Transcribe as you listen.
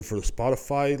for the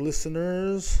Spotify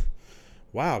listeners.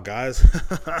 Wow, guys.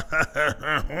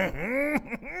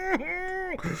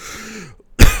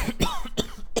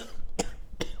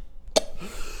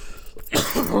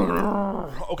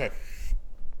 Okay.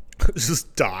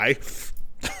 Just die.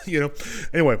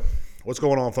 Anyway, what's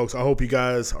going on, folks? I hope you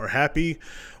guys are happy.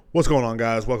 What's going on,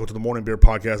 guys? Welcome to the Morning Beer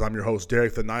Podcast. I'm your host,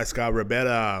 Derek the Nice Guy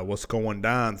Rebetta. What's going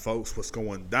down, folks? What's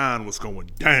going down? What's going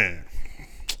down?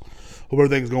 Hope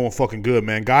everything's going fucking good,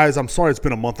 man. Guys, I'm sorry it's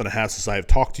been a month and a half since I have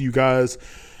talked to you guys.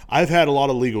 I've had a lot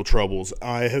of legal troubles.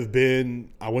 I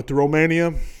went to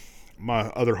Romania, my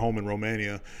other home in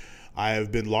Romania. I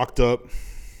have been locked up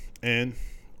in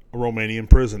a Romanian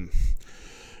prison.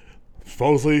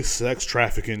 Supposedly, sex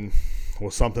trafficking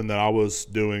was something that I was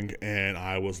doing, and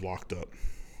I was locked up.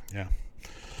 Yeah.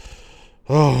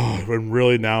 Oh, and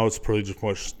really now it's pretty just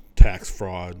much tax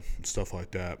fraud and stuff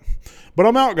like that. But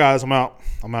I'm out, guys. I'm out.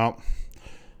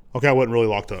 Okay, I wasn't really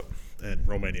locked up in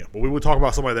Romania. But we would talk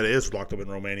about somebody that is locked up in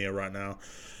Romania right now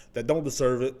that don't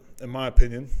deserve it, in my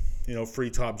opinion. Free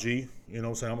Top G. You know what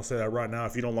I'm saying? I'm going to say that right now.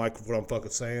 If you don't like what I'm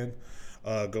fucking saying,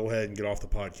 go ahead and get off the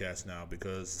podcast now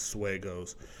because it's the way it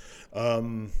goes. I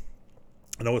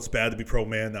know it's bad to be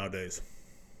pro-man nowadays.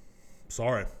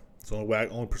 Sorry. It's the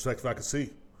only perspective I can see.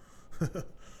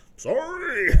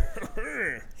 Sorry.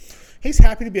 He's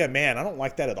happy to be a man. I don't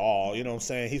like that at all. You know what I'm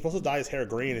saying? He's supposed to dye his hair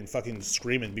green and fucking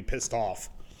scream and be pissed off.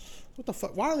 What the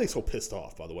fuck? Why are they so pissed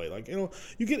off, by the way?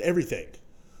 You get everything.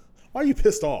 Why are you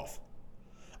pissed off?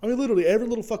 I mean, literally, every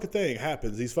little fucking thing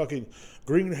happens. These fucking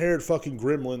green-haired fucking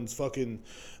gremlins, fucking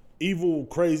evil,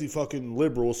 crazy fucking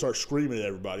liberals start screaming at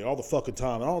everybody all the fucking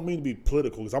time. And I don't mean to be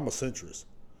political because I'm a centrist.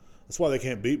 That's why they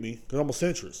can't beat me, because I'm a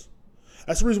centrist.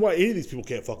 That's the reason why any of these people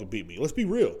can't fucking beat me. Let's be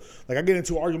real. I get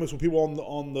into arguments with people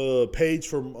on the page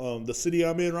from the city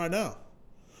I'm in right now.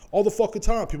 All the fucking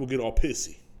time, people get all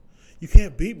pissy. You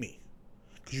can't beat me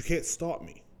because you can't stop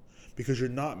me because you're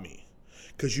not me.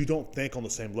 Because you don't think on the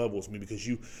same level as me. Because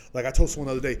like I told someone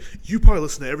the other day, you probably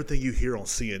listen to everything you hear on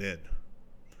CNN.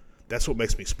 That's what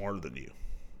makes me smarter than you.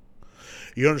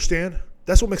 You understand?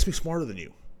 That's what makes me smarter than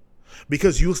you.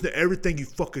 Because you listen to everything you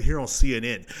fucking hear on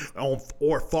CNN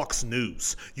or Fox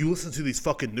News. You listen to these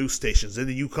fucking news stations and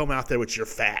then you come out there with your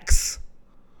facts.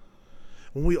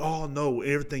 When we all know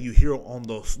everything you hear on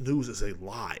the news is a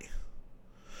lie.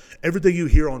 Everything you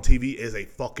hear on TV is a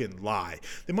fucking lie.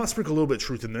 They might sprinkle a little bit of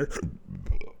truth in there.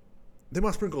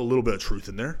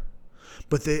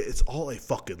 But it's all a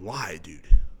fucking lie, dude.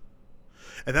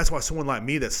 And that's why someone like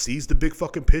me that sees the big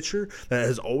fucking picture, that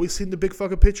has always seen the big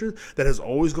fucking picture, that has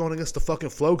always gone against the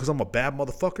fucking flow because I'm a bad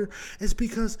motherfucker, is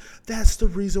because that's the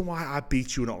reason why I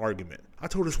beat you in an argument. I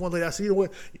told this one lady, I said, you know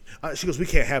what? She goes, we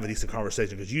can't have a decent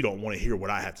conversation because you don't want to hear what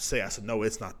I have to say. I said, no,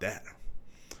 it's not that.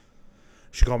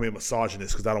 She called me a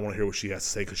misogynist because I don't want to hear what she has to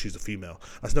say because she's a female.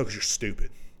 I said, no, because you're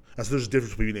stupid. I said, there's a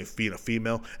difference between being a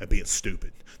female and being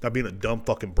stupid. Not being a dumb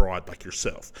fucking broad like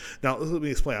yourself. Now, let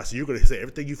me explain. I said, you're going to say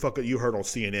everything you heard on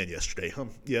CNN yesterday.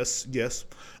 Yes.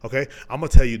 Okay? I'm going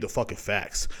to tell you the fucking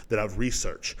facts that I've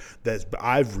researched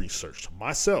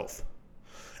myself.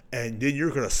 And then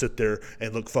you're going to sit there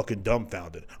and look fucking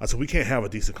dumbfounded. I said, we can't have a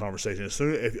decent conversation.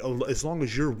 As long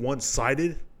as you're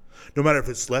one-sided, no matter if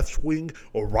it's left wing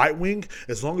or right wing,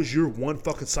 as long as you're one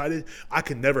fucking sided, I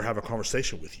can never have a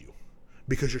conversation with you.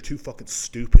 Because you're too fucking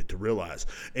stupid to realize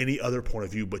any other point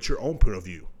of view but your own point of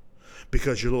view.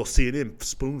 Because your little CNN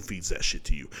spoon feeds that shit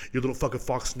to you. Your little fucking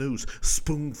Fox News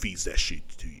spoon feeds that shit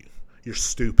to you. You're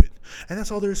stupid. And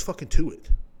that's all there is fucking to it.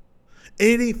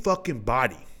 Any fucking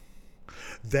body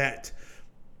that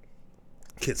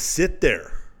can sit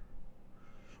there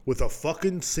with a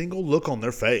fucking single look on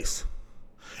their face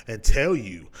and tell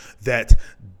you that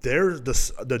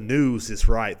the news is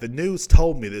right. The news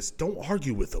told me this. Don't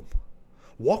argue with them.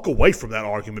 Walk away from that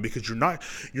argument because you're not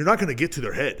going to get to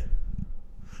their head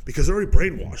because they're already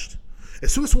brainwashed.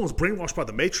 As soon as someone's brainwashed by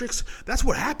the Matrix, that's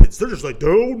what happens. They're just like,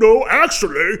 no,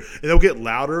 actually. And they'll get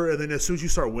louder. And then as soon as you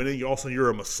start winning, all of a sudden you're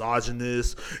a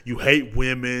misogynist. You hate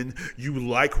women. You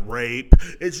like rape.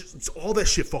 It's all that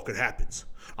shit fucking happens.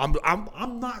 I'm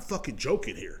not fucking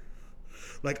joking here.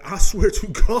 Like, I swear to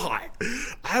God,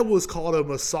 I was called a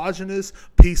misogynist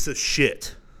piece of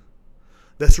shit.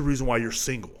 That's the reason why you're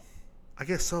single. I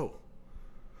guess so.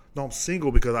 No, I'm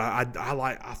single because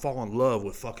I fall in love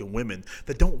with fucking women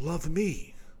that don't love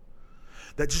me.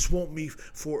 That just want me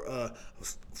to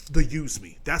use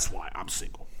me. That's why I'm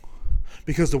single.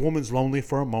 Because the woman's lonely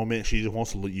for a moment. She just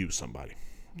wants to use somebody.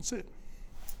 That's it.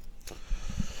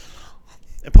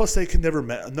 And plus, they can never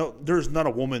there's not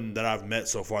a woman that I've met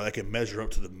so far that can measure up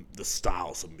to the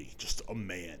styles of me. Just a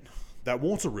man that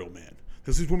wants a real man.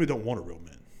 Because these women don't want a real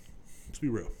man. Let's be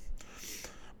real.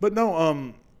 But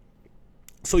no,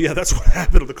 so yeah, that's what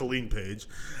happened on the Colleen page.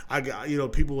 I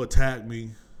got, people attack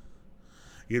me,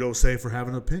 say for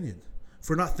having an opinion,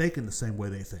 for not thinking the same way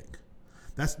they think.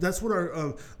 That's what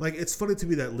our it's funny to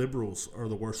me that liberals are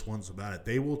the worst ones about it.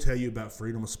 They will tell you about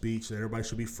freedom of speech, that everybody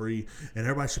should be free and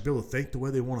everybody should be able to think the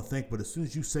way they want to think. But as soon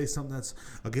as you say something that's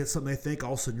against something they think,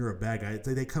 all of a sudden you're a bad guy.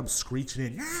 They come screeching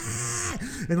in,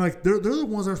 and they're the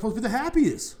ones that are supposed to be the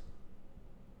happiest.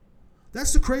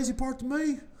 That's the crazy part to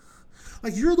me.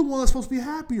 Like, you're the one that's supposed to be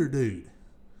happier, dude.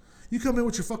 You come in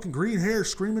with your fucking green hair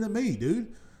screaming at me,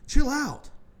 dude. Chill out.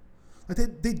 Like,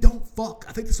 they don't fuck.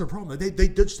 I think that's their problem. They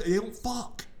don't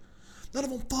fuck. None of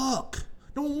them fuck.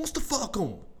 No one wants to fuck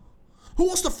them. Who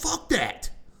wants to fuck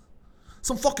that?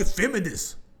 Some fucking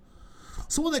feminist.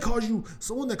 Someone that calls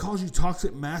you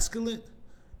toxic masculine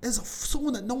is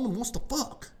someone that no one wants to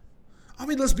fuck. I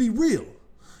mean, let's be real.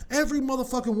 Every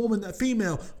motherfucking woman, that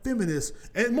female feminist,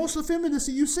 and most of the feminists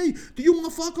that you see, do you want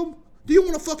to fuck them? Do you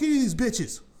want to fuck any of these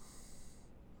bitches?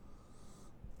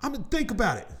 I mean, think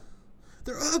about it.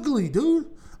 They're ugly,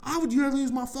 dude. I would rather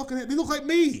use my fucking hair. They look like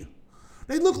me.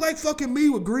 They look like fucking me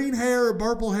with green hair or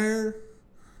purple hair.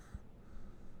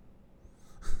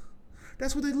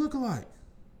 That's what they look like.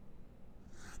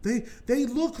 They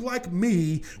look like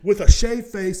me with a shaved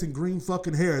face and green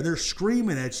fucking hair. They're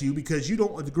screaming at you because you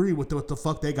don't agree with what the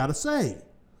fuck they got to say.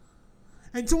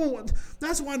 And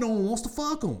that's why no one wants to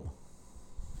fuck them.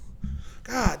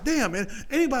 God damn, man.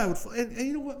 Anybody would, and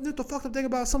you know what the fucked up thing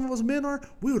about some of us men are?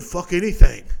 We would fuck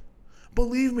anything.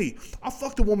 Believe me, I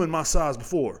fucked a woman my size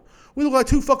before. We look like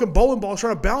two fucking bowling balls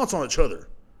trying to balance on each other.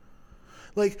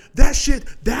 Like, that shit,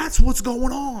 that's what's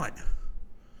going on.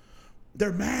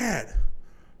 They're mad.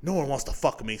 No one wants to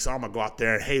fuck me, so I'm going to go out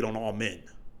there and hate on all men.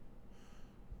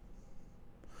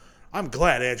 I'm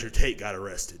glad Andrew Tate got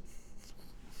arrested.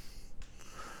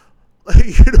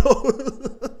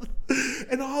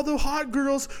 And all the hot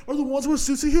girls are the ones with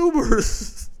suits of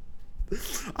humors.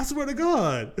 I swear to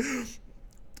God.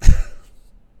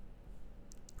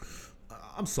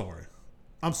 I'm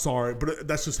sorry, but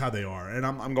that's just how they are. And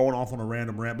I'm going off on a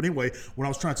random rant. But anyway, what I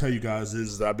was trying to tell you guys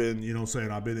is that I've been,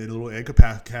 I've been a little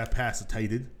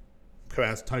incapacitated.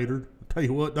 I'll tell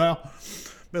you what now.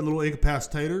 Been a little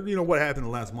incapacitated. You know what happened the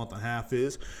last month and a half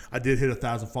is I did hit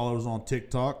 1,000 followers on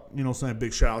TikTok.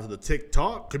 Big shout out to the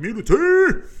TikTok community.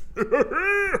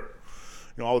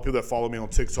 All the people that follow me on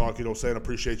TikTok,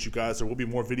 appreciate you guys. There will be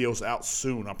more videos out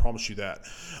soon. I promise you that.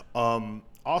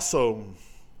 Also,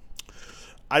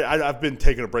 I've been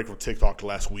taking a break from TikTok the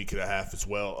last week and a half as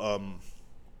well.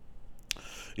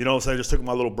 I just took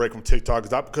my little break from TikTok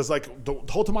because the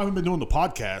whole time I've been doing the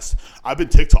podcast, I've been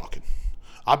TikToking.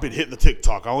 I've been hitting the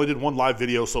TikTok. I only did one live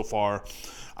video so far.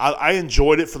 I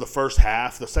enjoyed it for the first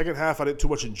half. The second half I didn't too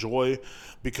much enjoy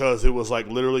because it was like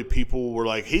literally people were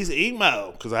like, he's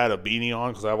emo, because I had a beanie on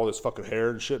because I have all this fucking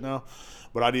hair and shit now.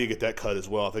 But I need to get that cut as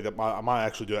well. I think I might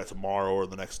actually do that tomorrow or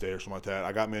the next day or something like that.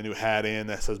 I got me a new hat in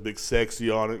that says Big Sexy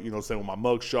on it, with my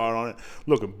mug shot on it,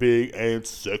 looking big and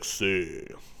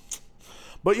sexy.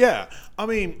 But yeah, I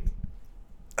mean,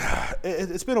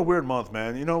 it's been a weird month,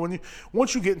 man.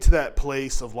 Once you get into that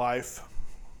place of life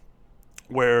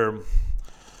where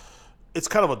it's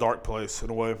kind of a dark place in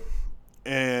a way,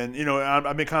 and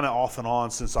I've been kind of off and on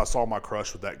since I saw my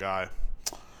crush with that guy,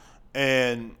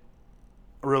 and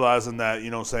realizing that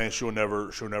she'll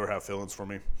never have feelings for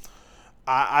me.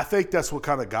 I think that's what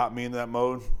kind of got me into that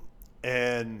mode.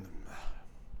 And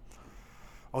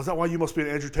is that why you must be an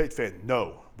Andrew Tate fan?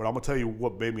 No, but I'm gonna tell you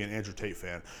what made me an Andrew Tate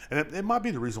fan, and it might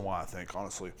be the reason why, I think,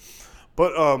 honestly.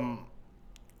 But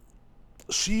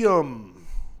she's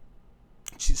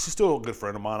still a good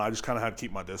friend of mine. I just kind of had to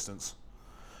keep my distance,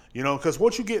 because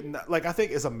once you get I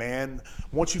think as a man,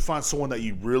 once you find someone that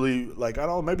you really like, I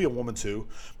don't know, maybe a woman too,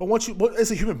 but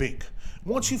as a human being,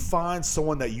 once you find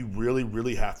someone that you really,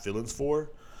 really have feelings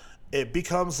for, it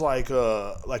becomes like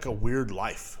a weird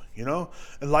life. And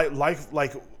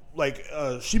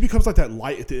she becomes like that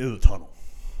light at the end of the tunnel.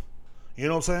 You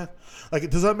know what I'm saying? Like,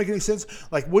 does that make any sense?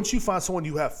 Like, once you find someone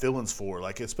you have feelings for,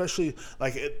 especially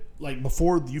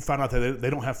before you find out that they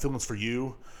don't have feelings for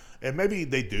you, and maybe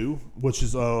they do, which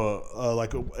is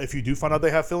if you do find out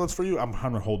they have feelings for you, I'm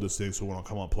trying to hold this thing so we don't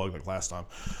come unplugged like last time.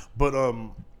 But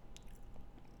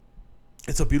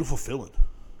it's a beautiful feeling.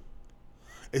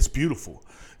 It's beautiful,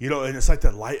 and it's like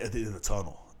that light at the end of the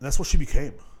tunnel. And that's what she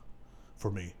became for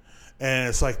me. And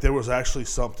it's like there was actually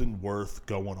something worth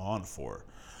going on for.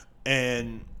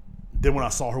 And then when I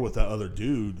saw her with that other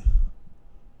dude,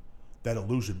 that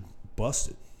illusion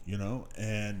busted,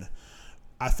 and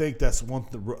I think that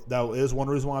is one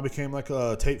reason why I became like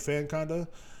a Tate fan, kind of.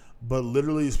 But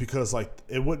literally, it's because like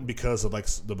it wasn't because of like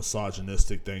the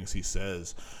misogynistic things he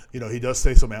says. He does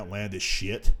say some outlandish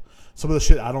shit. Some of the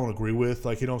shit I don't agree with,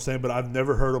 like, you know what I'm saying? But I've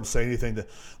never heard him say anything that,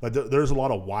 like, there's a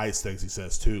lot of wise things he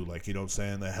says, too. Like, you know what I'm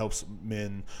saying? That helps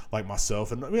men like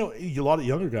myself and, a lot of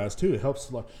younger guys, too. It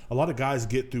helps like, a lot of guys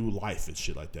get through life and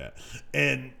shit like that.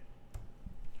 And,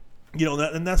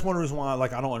 and that's one reason why,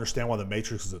 like, I don't understand why the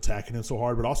Matrix is attacking him so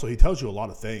hard. But also, he tells you a lot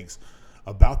of things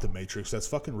about the Matrix that's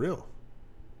fucking real.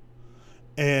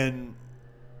 And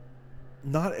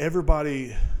not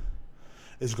everybody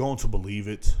is going to believe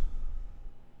it.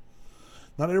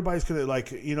 Not everybody's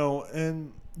gonna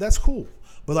and that's cool.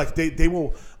 But like they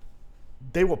will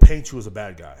paint you as a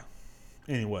bad guy.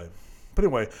 Anyway. But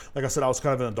anyway, like I said, I was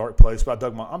kind of in a dark place, but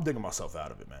I'm digging myself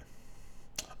out of it, man.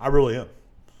 I really am.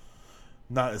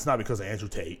 It's not because of Andrew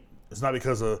Tate. It's not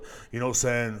because of,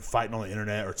 fighting on the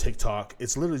internet or TikTok.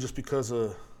 It's literally just because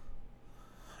of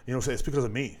it's because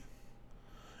of me.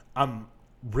 I'm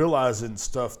realizing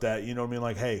stuff that,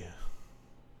 like, hey,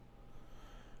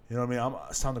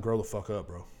 it's time to grow the fuck up,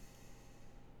 bro.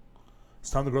 It's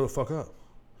time to grow the fuck up.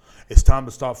 It's time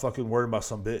to stop fucking worrying about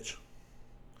some bitch.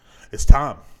 It's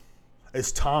time.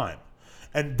 It's time.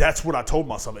 And that's what I told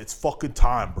myself. It's fucking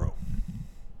time, bro.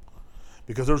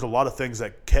 Because there's a lot of things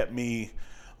that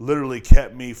literally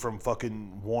kept me from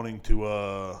fucking wanting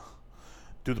to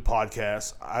do the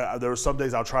podcast. There were some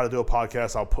days I'll try to do a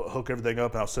podcast. I'll hook everything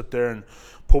up and I'll sit there and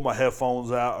pull my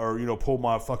headphones out or, pull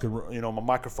my fucking, my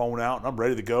microphone out and I'm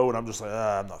ready to go. And I'm just like,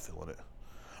 I'm not feeling it.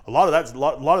 A lot of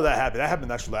that happened. That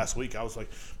happened actually last week. I was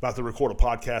like about to record a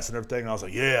podcast and everything. And I was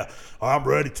like, yeah, I'm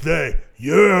ready today.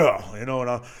 Yeah.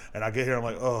 And I get here. I'm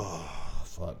like, oh,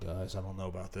 fuck, guys. I don't know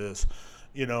about this,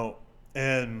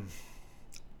 and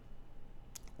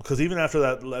because even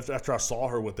after I saw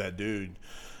her with that dude,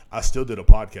 I still did a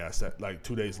podcast that like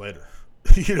 2 days later.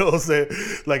 You know what I'm saying?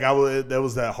 Like there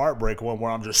was that heartbreak one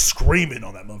where I'm just screaming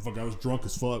on that motherfucker. I was drunk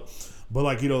as fuck. But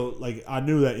like I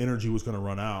knew that energy was gonna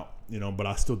run out, but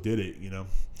I still did it,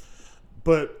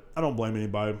 But I don't blame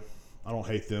anybody. I don't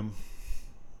hate them.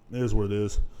 It is what it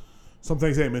is. Some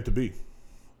things ain't meant to be.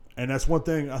 And that's one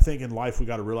thing I think in life we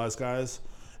gotta realize, guys,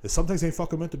 is some things ain't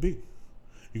fucking meant to be.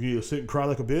 You can either sit and cry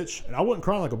like a bitch, and I wasn't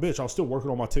crying like a bitch. I was still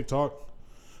working on my TikTok.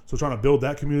 So trying to build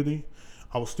that community.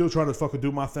 I was still trying to fucking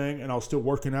do my thing, and I was still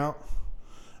working out.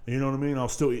 You know what I mean? I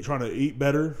was still trying to eat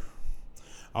better.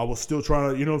 I was still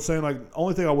trying to, you know what I'm saying? Like, the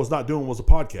only thing I was not doing was a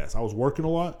podcast. I was working a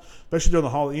lot, especially during the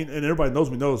holiday. And everybody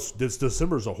knows this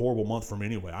December is a horrible month for me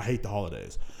anyway. I hate the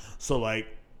holidays. So, like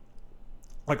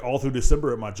all through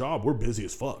December at my job, we're busy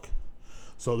as fuck.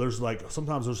 So there's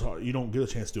sometimes you don't get a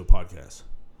chance to do a podcast.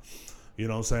 You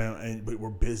know what I'm saying? But we're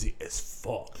busy as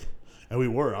fuck. And we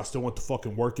were. I still went to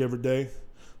fucking work every day.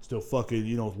 Still fucking,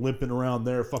 limping around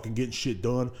there, fucking getting shit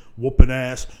done, whooping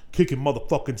ass, kicking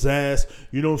motherfucking's ass.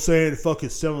 You know what I'm saying? Fucking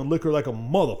selling liquor like a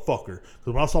motherfucker.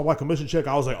 Because when I saw my commission check,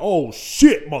 I was like, oh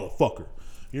shit, motherfucker.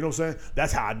 You know what I'm saying?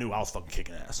 That's how I knew I was fucking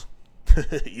kicking ass.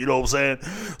 You know what I'm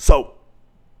saying? So,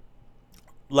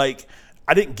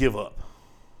 I didn't give up.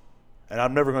 And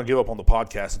I'm never going to give up on the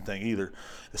podcasting thing either,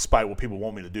 despite what people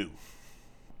want me to do.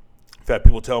 In fact,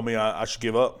 people tell me I should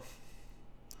give up.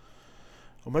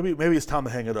 Well, maybe it's time to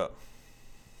hang it up.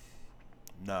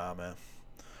 Nah, man.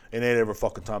 It ain't ever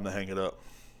fucking time to hang it up.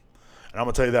 And I'm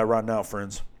going to tell you that right now,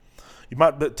 friends. You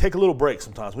might take a little break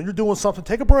sometimes. When you're doing something,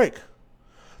 take a break.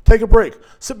 Take a break.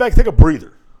 Sit back, take a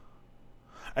breather.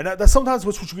 And that's sometimes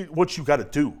what you got to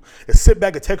do is sit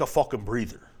back and take a fucking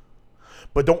breather.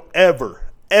 But don't ever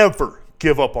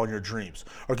give up on your dreams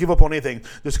or give up on anything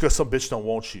just because some bitch don't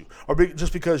want you or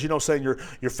just because, saying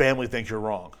your family thinks you're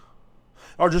wrong.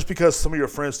 Or just because some of your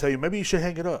friends tell you, maybe you should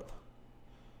hang it up.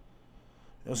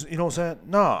 You know what I'm saying?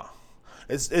 Nah.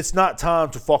 It's not time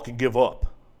to fucking give up.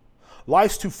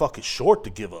 Life's too fucking short to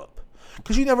give up.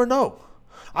 Because you never know.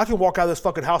 I can walk out of this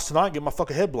fucking house tonight and get my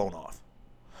fucking head blown off.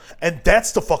 And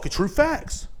that's the fucking true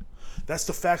facts. That's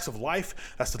the facts of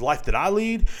life. That's the life that I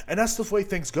lead. And that's the way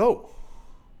things go.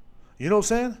 You know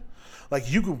what I'm saying?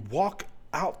 Like, you can walk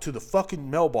out to the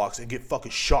fucking mailbox and get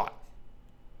fucking shot.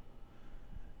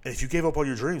 And if you gave up on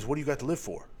your dreams, what do you got to live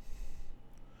for?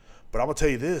 But I'm going to tell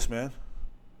you this, man.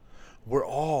 We're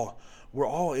all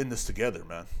in this together,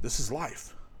 man. This is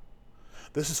life.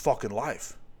 This is fucking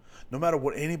life. No matter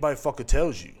what anybody fucking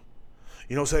tells you.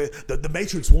 You know what I'm saying? The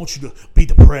Matrix wants you to be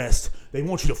depressed. They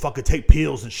want you to fucking take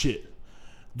pills and shit.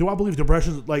 Do I believe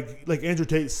depression, like Andrew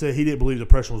Tate said he didn't believe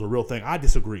depression was a real thing. I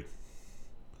disagree.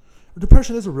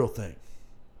 Depression is a real thing.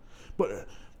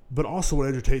 But also what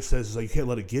Andrew Tate says is you can't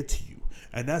let it get to you.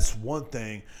 And that's one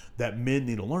thing that men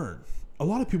need to learn. A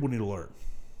lot of people need to learn.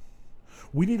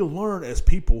 We need to learn as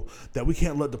people that we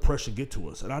can't let depression get to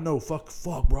us. And I know, fuck,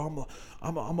 bro.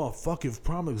 I'm a fucking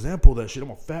prime example of that shit.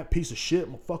 I'm a fat piece of shit.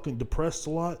 I'm fucking depressed a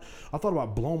lot. I thought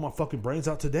about blowing my fucking brains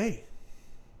out today.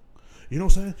 You know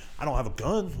what I'm saying? I don't have a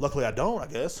gun. Luckily, I don't, I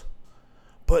guess.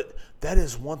 But that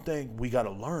is one thing we got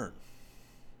to learn,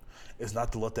 is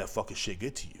not to let that fucking shit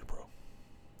get to you, bro.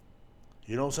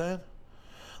 You know what I'm saying?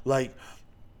 Like,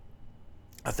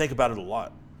 I think about it a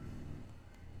lot,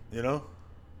 you know?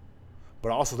 But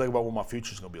I also think about what my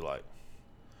future's going to be like.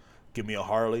 Give me a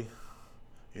Harley,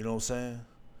 you know what I'm saying?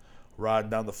 Riding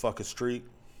down the fucking street,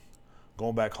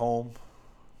 going back home,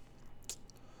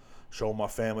 showing my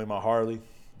family my Harley,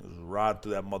 just riding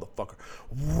through that motherfucker.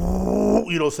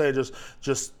 You know what I'm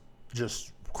saying?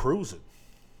 Just cruising.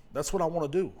 That's what I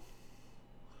want to do.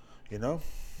 You know?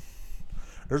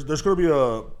 There's going to be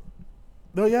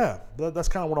that's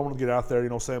kind of what I want to get out there. You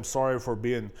know what I'm saying? I'm sorry for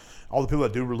being, all the people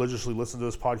that do religiously listen to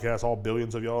this podcast, all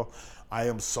billions of y'all. I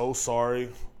am so sorry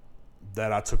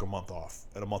that I took a month off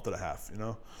and a month and a half, you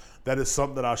know? That is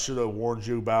something that I should have warned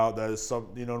you about. That is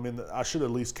something, you know what I mean? I should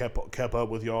have at least kept up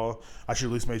with y'all. I should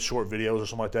have at least made short videos or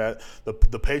something like that. The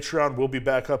Patreon will be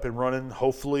back up and running,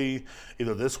 hopefully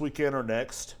either this weekend or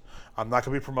next. I'm not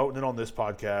going to be promoting it on this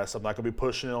podcast. I'm not going to be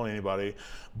pushing it on anybody,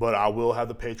 but I will have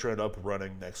the Patreon up and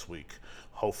running next week,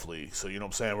 hopefully. So, you know what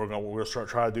I'm saying? We're going to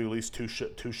try to do at least two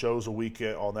shows a week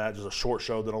on that, just a short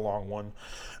show, then a long one.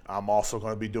 I'm also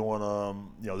going to be doing,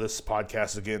 this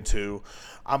podcast again, too.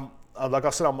 Like I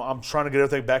said, I'm trying to get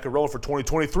everything back and rolling for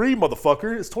 2023,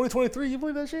 motherfucker. It's 2023. You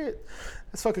believe that shit?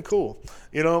 That's fucking cool.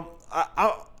 You know,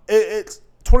 it's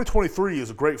 2023 is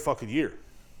a great fucking year.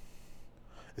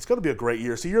 It's going to be a great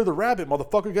year. It's the year of the rabbit,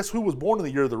 motherfucker. Guess who was born in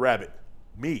the year of the rabbit?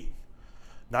 Me.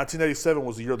 1987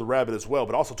 was the year of the rabbit as well,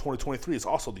 but also 2023 is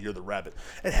also the year of the rabbit.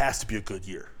 It has to be a good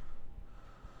year.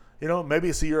 You know, maybe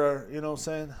it's a year, you know what I'm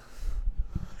saying?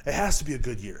 It has to be a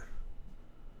good year.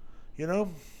 You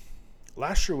know?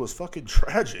 Last year was fucking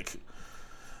tragic.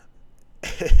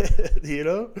 You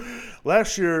know?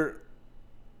 Last year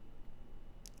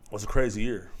was a crazy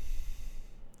year.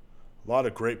 A lot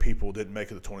of great people didn't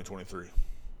make it to 2023.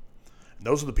 And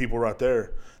those are the people right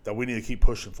there that we need to keep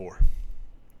pushing for.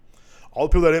 All the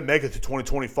people that didn't make it to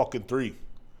 2023,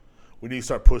 we need to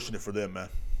start pushing it for them, man.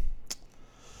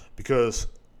 Because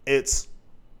it's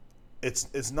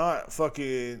not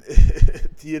fucking,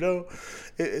 you know,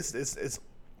 it's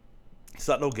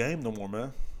not no game no more,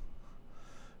 man.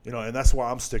 You know, and that's why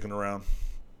I'm sticking around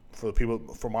for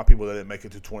my people that didn't make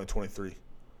it to 2023.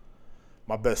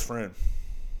 My best friend,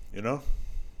 you know.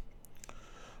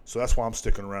 So that's why I'm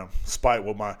sticking around, despite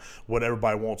what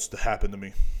everybody wants to happen to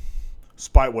me.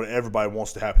 Despite what everybody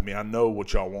wants to happen to me, I know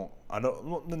what y'all want. I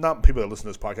know, not people that listen to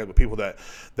this podcast, but people that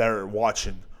are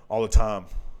watching all the time.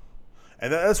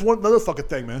 And that's another fucking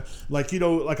thing, man. Like, you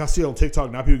know, like I see on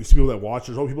TikTok now, people that watch,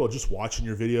 there's all people that are just watching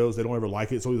your videos. They don't ever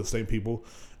like it. It's always the same people.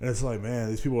 And it's like, man,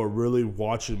 these people are really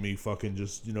watching me fucking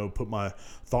just, you know, put my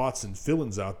thoughts and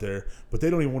feelings out there. But they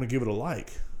don't even want to give it a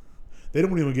like. They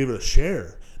don't even give it a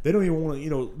share. They don't even want to,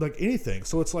 you know, like anything.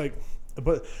 So it's like,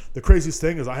 but the craziest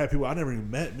thing is I have people I never even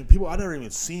met, people I never even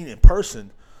seen in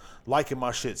person liking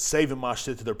my shit, saving my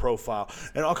shit to their profile,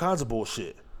 and all kinds of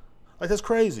bullshit. Like, that's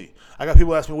crazy. I got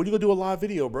people asking me, when you gonna do a live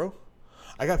video, bro?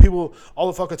 I got people all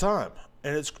the fucking time.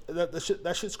 And it's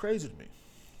that shit's crazy to me.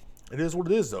 It is what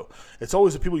it is, though. It's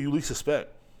always the people you least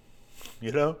suspect.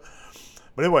 You know?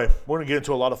 But anyway, we're gonna get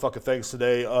into a lot of fucking things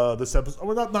today. This episode,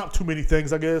 well, not too many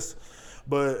things, I guess.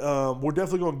 But we're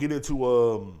definitely gonna get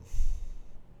into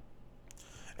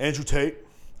Andrew Tate.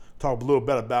 Talk a little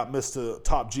bit about Mr.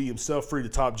 Top G himself, Free to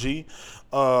Top G.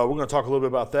 We're gonna talk a little bit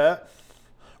about that.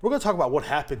 We're going to talk about what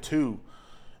happened, too,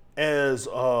 as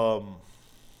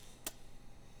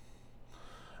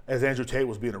Andrew Tate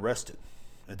was being arrested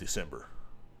in December.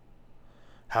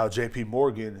 How J.P.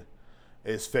 Morgan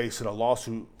is facing a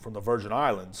lawsuit from the Virgin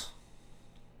Islands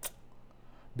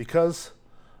because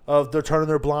of their turning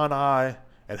their blind eye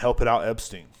and helping out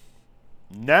Epstein.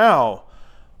 Now,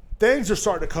 things are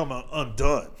starting to come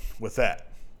undone with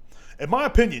that. In my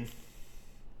opinion,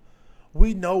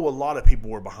 we know a lot of people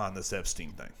were behind this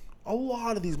Epstein thing. A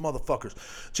lot of these motherfuckers.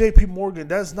 J.P. Morgan,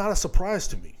 that's not a surprise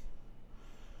to me.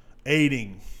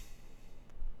 Aiding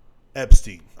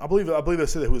Epstein. I believe they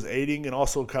said that he was aiding and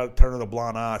also kind of turning a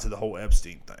blind eye to the whole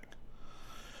Epstein thing.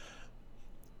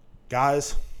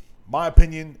 Guys, my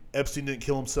opinion, Epstein didn't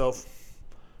kill himself.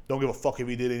 Don't give a fuck if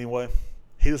he did anyway.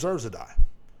 He deserves to die.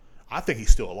 I think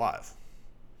he's still alive.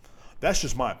 That's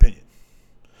just my opinion.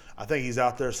 I think he's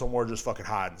out there somewhere just fucking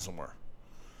hiding somewhere.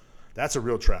 That's a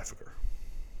real trafficker.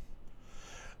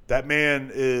 That man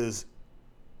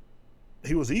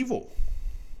he was evil.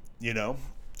 you know,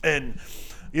 and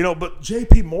but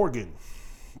J.P. Morgan.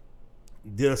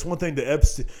 Yeah, that's one thing. The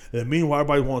Epstein. And meanwhile,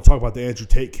 everybody want to talk about the Andrew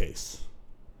Tate case,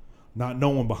 not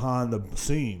knowing behind the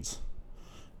scenes,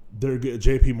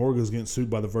 J.P. Morgan is getting sued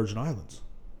by the Virgin Islands.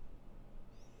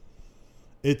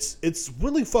 It's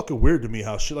really fucking weird to me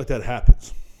how shit like that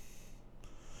happens.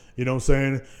 You know what I'm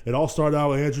saying? It all started out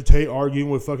with Andrew Tate arguing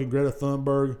with fucking Greta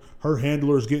Thunberg. Her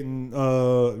handlers getting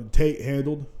Tate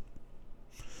handled.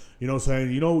 You know what I'm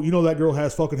saying? You know that girl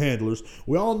has fucking handlers.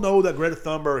 We all know that Greta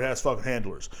Thunberg has fucking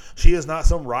handlers. She is not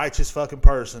some righteous fucking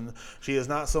person. She is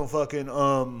not some fucking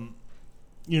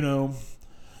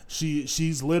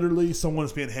she's literally someone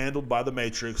that's being handled by the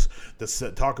Matrix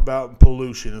to talk about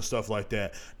pollution and stuff like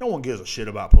that. No one gives a shit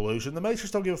about pollution. The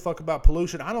Matrix don't give a fuck about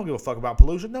pollution. I don't give a fuck about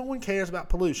pollution. No one cares about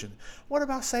pollution. What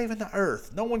about saving the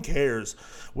earth? No one cares.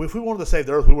 If we wanted to save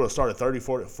the earth, we would have started 30,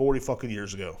 40 fucking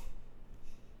years ago.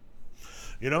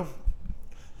 You know?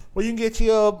 Well, you can get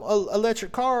you a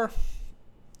electric car.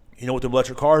 You know what the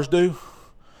electric cars do?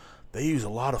 They use a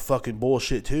lot of fucking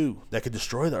bullshit too that could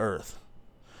destroy the earth.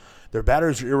 Their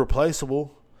batteries are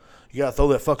irreplaceable. You gotta throw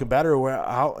that fucking battery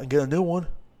out and get a new one.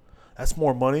 That's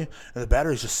more money. And the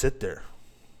batteries just sit there.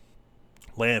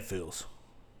 Landfills.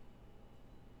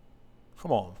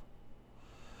 Come on.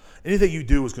 Anything you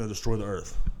do is gonna destroy the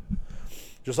earth.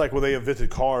 Just like when they invented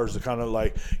cars, to kind of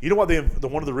like, you know what?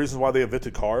 One of the reasons why they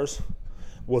invented cars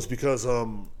was because I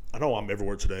know I'm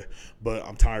everywhere today, but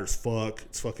I'm tired as fuck.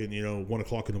 It's fucking 1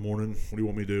 o'clock in the morning. What do you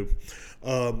want me to do?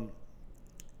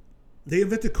 They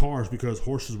invented cars because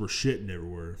horses were shitting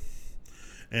everywhere,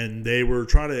 and they were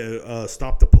trying to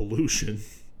stop the pollution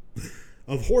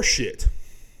of horse shit.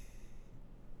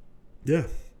 Yeah.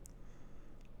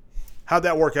 How'd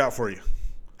that work out for you?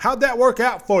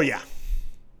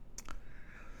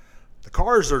 The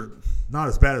cars are not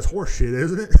as bad as horse shit,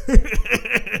 isn't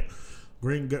it?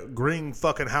 green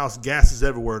fucking house gases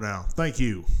everywhere now. Thank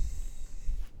you.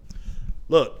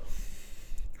 Look,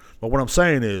 but what I'm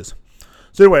saying is,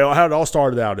 so anyway, how it all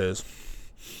started out is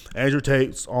Andrew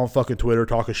Tate's on fucking Twitter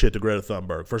talking shit to Greta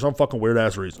Thunberg for some fucking weird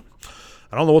ass reason.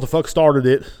 I don't know what the fuck started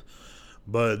it,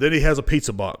 but then he has a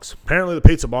pizza box. Apparently, the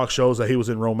pizza box shows that he was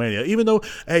in Romania, even though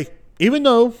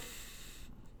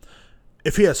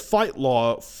if he has flight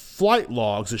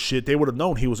logs and shit, they would have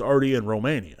known he was already in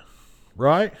Romania,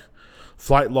 right?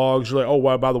 Flight logs, you're like, oh,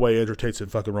 well, by the way, Andrew Tate's in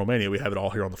fucking Romania. We have it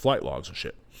all here on the flight logs and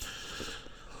shit.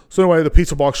 So anyway, the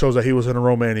pizza box shows that he was in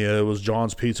Romania. It was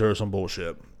John's Pizza or some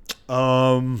bullshit.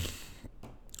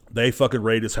 They fucking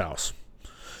raid his house.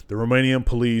 The Romanian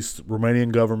police,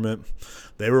 Romanian government,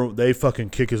 they fucking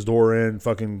kick his door in,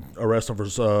 fucking arrest him for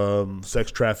sex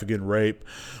trafficking, rape,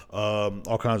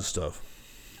 all kinds of stuff.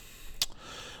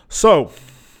 So,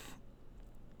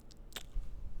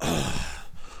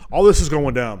 all this is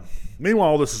going down. Meanwhile,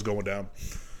 all this is going down.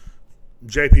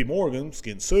 J.P. Morgan's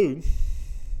getting sued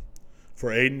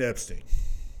for aiding Epstein.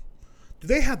 Do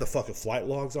they have the fucking flight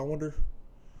logs, I wonder,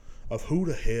 of who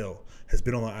the hell has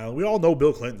been on the island? We all know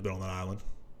Bill Clinton's been on that island.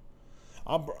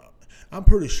 I'm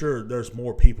pretty sure there's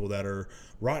more people that are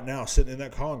right now sitting in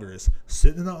that Congress,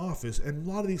 sitting in the office, and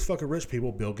a lot of these fucking rich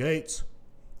people, Bill Gates,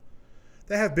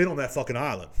 they have been on that fucking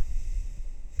island.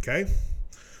 Okay?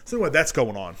 So anyway, that's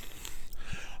going on.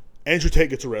 Andrew Tate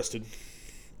gets arrested.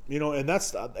 And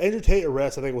that's Andrew Tate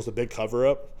arrest, I think, was the big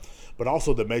cover-up. But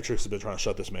also the Matrix has been trying to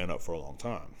shut this man up for a long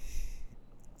time.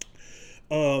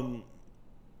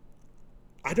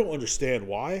 I don't understand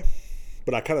why,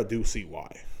 but I kind of do see why.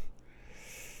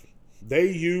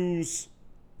 When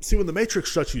the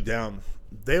Matrix shuts you down,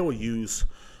 they will use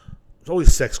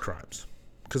always sex crimes.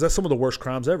 Because that's some of the worst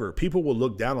crimes ever. People will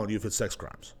look down on you if it's sex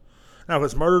crimes. Now, if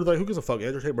it's murder, like, who gives a fuck?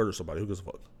 Andrew Tate murdered somebody. Who gives a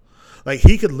fuck? Like,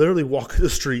 he could literally walk in the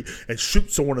street and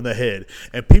shoot someone in the head,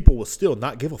 and people will still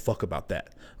not give a fuck about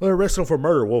that. Well, they arrested him for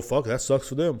murder. Well, fuck, that sucks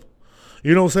for them.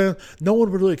 You know what I'm saying? No one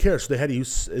would really care, so they had to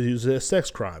use sex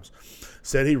crimes.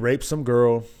 Said he raped some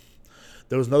girl.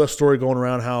 There was another story going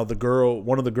around how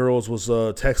one of the girls was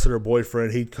texting her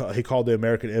boyfriend. He called the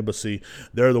American embassy.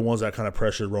 They're the ones that kind of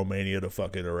pressured Romania to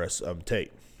fucking arrest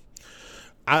Tate.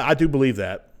 I do believe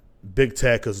that. Big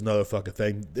tech is another fucking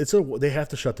thing. They have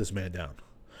to shut this man down.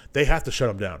 They have to shut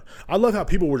him down. I love how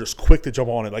people were just quick to jump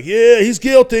on it. Like, yeah, he's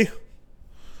guilty.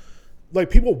 Like,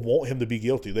 people want him to be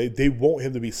guilty. They want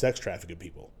him to be sex trafficking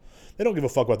people. They don't give a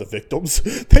fuck about the victims.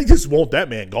 They just want that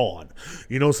man gone.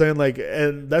 You know what I'm saying? Like,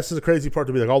 and that's the crazy part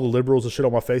to me. Like, all the liberals and shit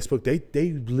on my Facebook,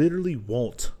 they literally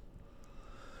want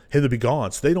him to be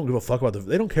gone. So they don't give a fuck about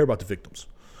they don't care about the victims.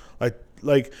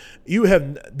 Like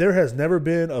there has never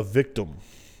been a victim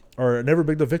or never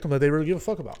been a victim that they really give a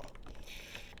fuck about.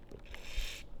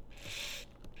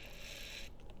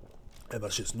 And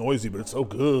that shit's noisy, but it's so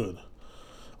good.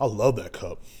 I love that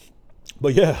cup.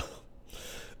 But yeah.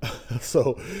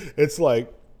 So it's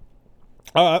like,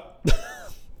 so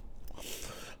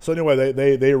anyway,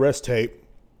 they arrest Tate.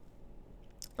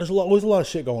 There's always a lot of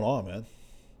shit going on, man.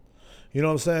 You know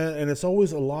what I'm saying? And it's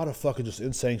always a lot of fucking just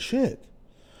insane shit.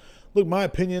 Look, my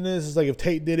opinion is like if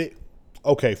Tate did it,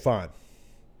 okay, fine.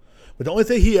 But the only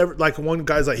thing he ever, like one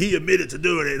guy's like, he admitted to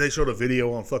doing it, and they showed a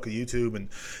video on fucking YouTube, and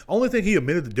the only thing he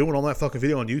admitted to doing on that fucking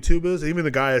video on YouTube is, even the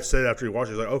guy said after he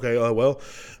watched it, he's like, okay, well,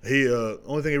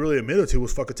 only thing he really admitted to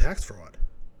was fucking tax fraud.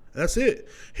 And that's it.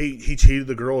 He cheated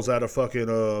the girls out of fucking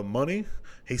money.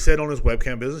 He said on his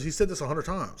webcam business, he said this 100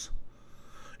 times.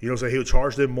 You know what I'm saying? He would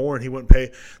charge them more and he wouldn't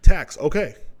pay tax.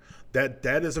 Okay.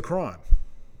 That is a crime.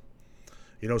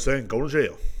 You know what I'm saying? Go to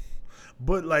jail.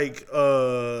 But like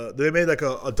they made like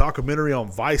a documentary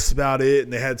on Vice about it,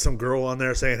 and they had some girl on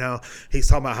there saying how he's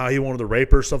talking about how he wanted to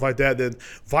rape her, stuff like that. Then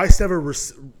Vice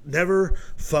never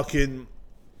fucking.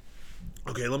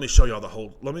 Okay, let me show y'all the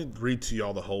whole. Let me read to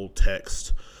y'all the whole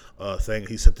text thing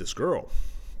he sent this girl.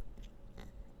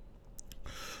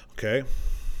 Okay,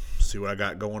 see what I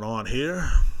got going on here.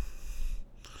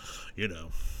 You know.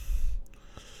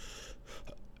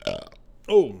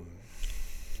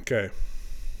 Okay.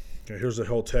 Okay, here's the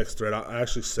whole text thread. I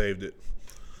actually saved it.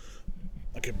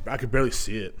 I can barely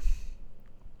see it.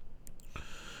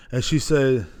 And she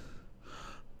said,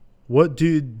 "What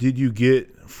did you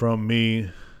get from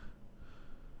me?"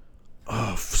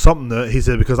 Something that he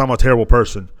said, because I'm a terrible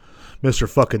person, Mr.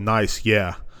 Fucking Nice,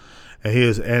 yeah. And he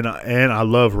is, and I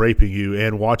love raping you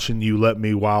and watching you let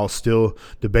me while still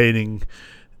debating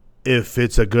if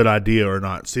it's a good idea or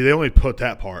not. See, they only put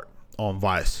that part on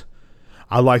Vice.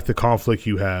 I like the conflict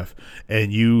you have,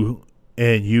 and you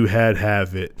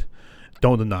have it.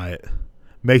 Don't deny it.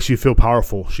 Makes you feel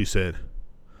powerful, she said.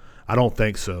 I don't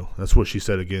think so. That's what she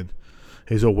said again.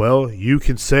 He said, well, you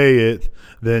can say it,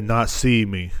 then not see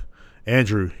me.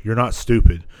 Andrew, you're not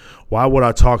stupid. Why would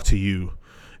I talk to you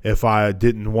if I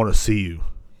didn't want to see you?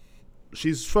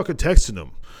 She's fucking texting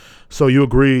him. So you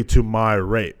agree to my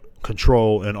rape,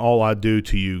 control, and all I do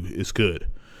to you is good.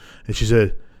 And she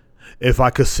said, if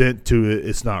I consent to it,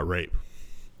 it's not rape.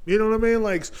 You know what I mean?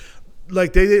 Like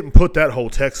they didn't put that whole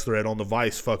text thread on the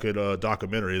Vice fucking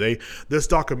documentary. This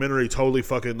documentary totally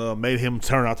fucking made him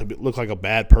turn out to look like a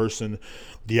bad person,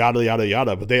 yada yada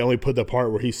yada. But they only put the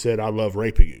part where he said, "I love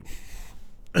raping you."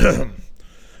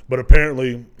 But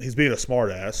apparently he's being a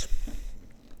smart ass.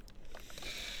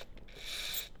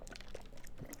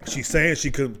 She's saying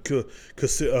she consented to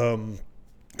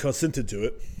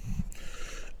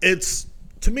it.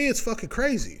 To me, it's fucking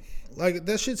crazy. Like,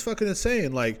 that shit's fucking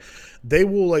insane. Like, they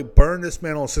will, like, burn this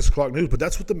man on 6 o'clock news, but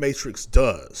that's what the Matrix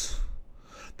does.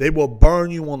 They will burn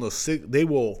you on the they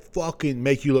will fucking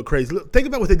make you look crazy. Think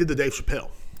about what they did to Dave Chappelle.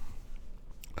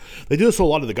 They did this to a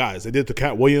lot of the guys. They did it to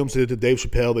Cat Williams. They did it to Dave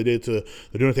Chappelle. They're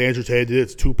doing it to Andrew Tate. They did it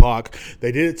to Tupac.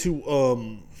 They did it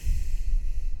to,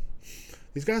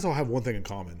 these guys all have one thing in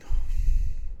common.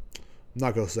 I'm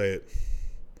not going to say it.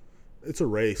 It's a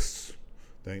race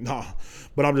thing. Nah,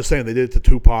 but I'm just saying they did it to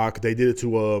Tupac. They did it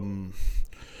to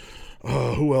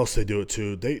who else they do it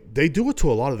to? They do it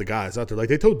to a lot of the guys out there. Like,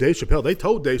 they told Dave Chappelle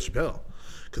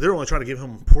because they were only trying to give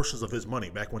him portions of his money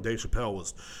back when Dave Chappelle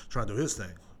was trying to do his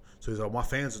thing. So he's like, my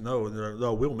fans know, and they're like,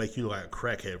 no, we'll make you look like a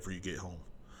crackhead before you get home.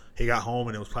 He got home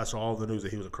and it was plastered all over the news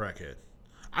that he was a crackhead.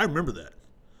 I remember that.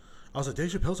 I was like,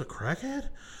 Dave Chappelle's a crackhead?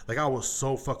 Like, I was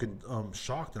so fucking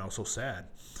shocked, and I was so sad.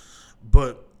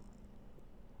 But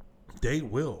they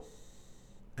will.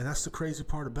 And that's the crazy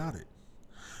part about it.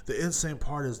 The insane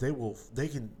part is the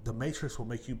Matrix will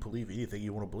make you believe anything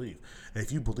you want to believe. And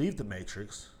if you believe the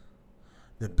Matrix,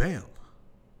 then bam.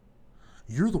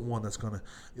 You're the one that's going to,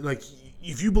 like,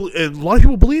 if you believe, and a lot of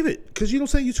people believe it. Because, you know what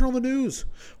I'm saying, you turn on the news,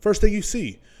 first thing you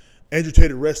see, Andrew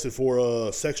Tate arrested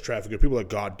for sex trafficking. People are like,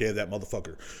 God damn that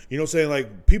motherfucker. You know what I'm saying?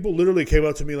 Like, people literally came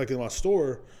up to me, like, in my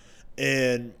store,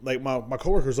 and, like, my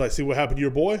coworkers like, see what happened to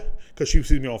your boy? Because she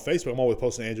sees me on Facebook. I'm always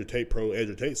posting Andrew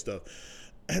Tate stuff.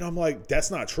 And I'm like, that's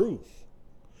not true.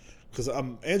 Because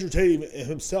Andrew Tate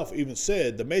himself even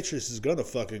said, the Matrix is going to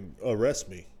fucking arrest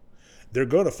me. They're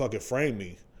going to fucking frame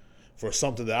me for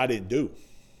something that I didn't do.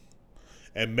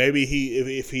 And maybe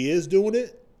if he is doing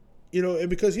it, you know, and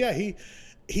because, yeah, he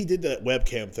did that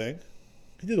webcam thing.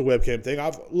 He did the webcam thing.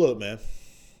 Look, man,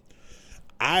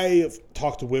 I've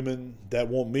talked to women that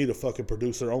want me to fucking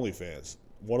produce their OnlyFans.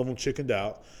 One of them chickened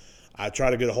out. I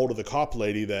tried to get a hold of the cop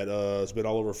lady that has been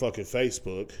all over fucking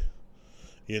Facebook.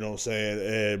 You know what I'm saying?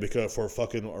 And because for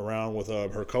fucking around with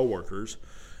her coworkers,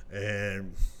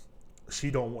 and she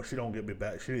don't get me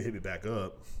back. She didn't hit me back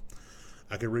up.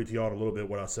 I can read to y'all in a little bit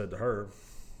what I said to her.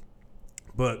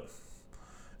 But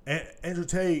Andrew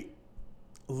Tate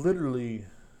literally,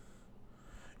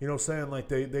 you know what I'm saying? Like,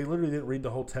 they literally didn't read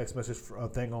the whole text message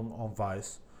thing on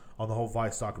Vice, on the whole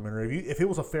Vice documentary. If it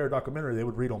was a fair documentary, they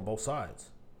would read on both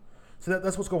sides. So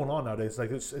that's what's going on nowadays.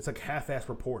 Like, it's like half-assed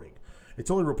reporting. It's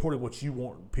only reporting what you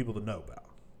want people to know about.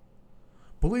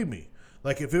 Believe me.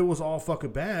 Like, if it was all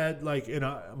fucking bad, like, in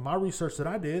my research that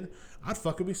I did, I'd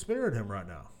fucking be sparing him right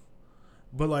now.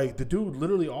 But, like, the dude,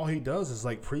 literally all he does is,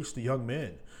 like, preach to young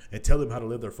men and tell them how to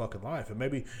live their fucking life.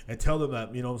 And tell them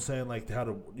that, you know what I'm saying, like, how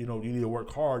to, you know, you need to work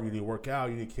hard, you need to work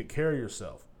out, you need to take care of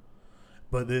yourself.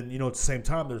 But then, you know, at the same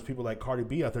time, there's people like Cardi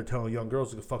B out there telling young girls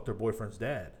to go fuck their boyfriend's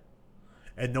dad.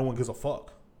 And no one gives a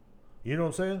fuck. You know what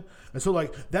I'm saying? And so,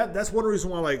 like, that's one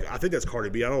reason why, like, I think that's Cardi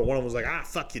B. I know one of them was like,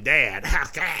 fuck your dad.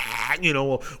 You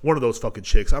know, one of those fucking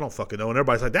chicks. I don't fucking know. And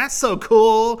everybody's like, that's so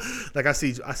cool. Like, I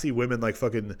see women, like,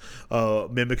 fucking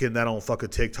mimicking that on fucking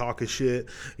TikTok and shit.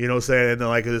 You know what I'm saying? And then,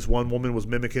 like, this one woman was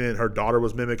mimicking it, and her daughter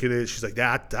was mimicking it. She's like,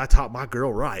 I taught my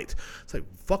girl right. It's like,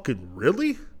 fucking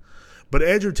really? But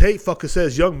Andrew Tate fucking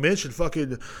says young men should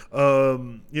fucking,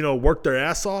 you know, work their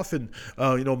ass off and,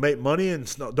 you know, make money and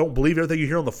don't believe everything you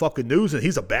hear on the fucking news, and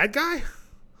he's a bad guy?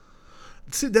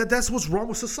 See, that's what's wrong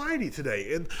with society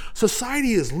today. And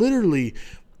society is literally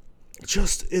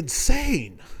just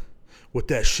insane with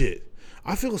that shit.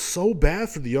 I feel so bad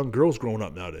for the young girls growing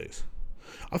up nowadays.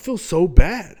 I feel so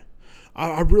bad.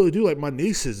 I really do. Like, my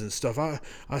nieces and stuff.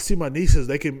 I see my nieces.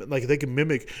 They can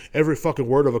mimic every fucking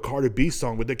word of a Cardi B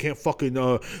song, but they can't fucking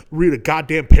read a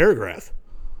goddamn paragraph.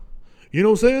 You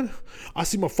know what I'm saying? I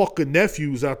see my fucking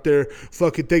nephews out there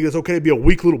fucking thinking it's okay to be a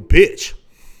weak little bitch.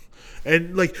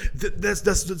 And, like,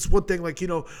 that's one thing. Like, you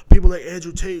know, people like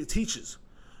Andrew Tate teaches.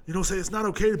 You know what I'm saying? It's not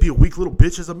okay to be a weak little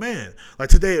bitch as a man. Like,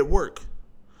 today at work.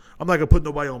 I'm not gonna put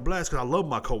nobody on blast because I love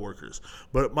my coworkers,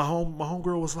 but my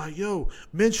homegirl was like, "Yo,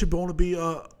 men should want to be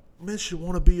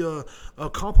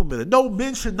complimented. No,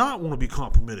 men should not want to be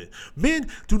complimented. Men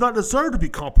do not deserve to be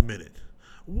complimented.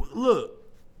 Look,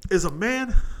 as a man,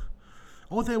 the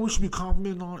only thing we should be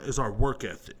complimented on is our work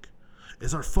ethic,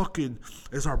 is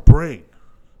our brain.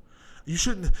 You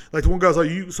shouldn't, like, the one guy's like,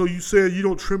 you said you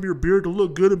don't trim your beard to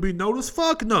look good and be noticed?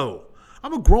 Fuck no.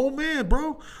 I'm a grown man,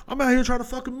 bro. I'm out here trying to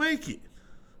fucking make it.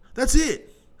 That's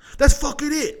it. That's fucking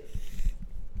it.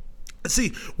 See,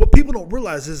 what people don't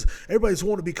realize is everybody's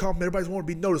wanting to be complimented. Everybody's wanting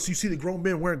to be noticed. You see the grown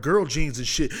men wearing girl jeans and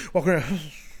shit. Walking around.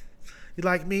 You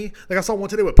like me? Like, I saw one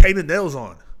today with painted nails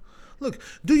on. Look,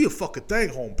 do your fucking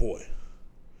thing, homeboy.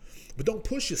 But don't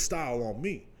push your style on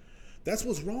me. That's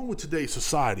what's wrong with today's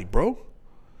society, bro.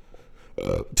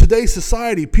 Today's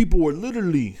society, people are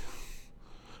literally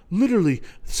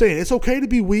saying it's okay to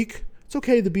be weak. It's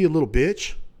okay to be a little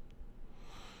bitch.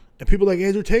 And people like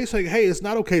Andrew Tate say, hey, it's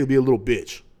not okay to be a little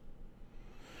bitch.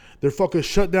 They're fucking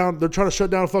shut down. They're trying to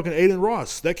shut down fucking Aiden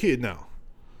Ross, that kid now.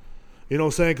 You know what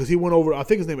I'm saying? Because he went over, I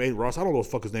think his name is Aiden Ross. I don't know what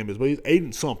the fuck his name is, but he's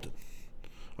Aiden something.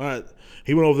 All right.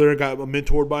 He went over there and got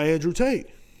mentored by Andrew Tate.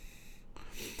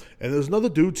 And there's another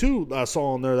dude, too, I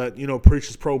saw on there that, you know,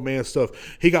 preaches pro-man stuff.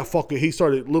 He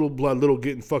started little blood, little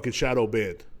getting fucking shadow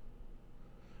banned.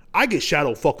 I get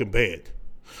shadow fucking banned.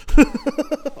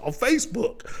 On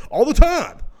Facebook. All the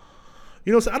time.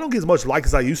 You know, so I don't get as much like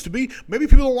as I used to be. Maybe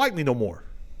people don't like me no more.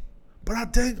 But I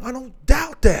don't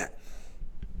doubt that.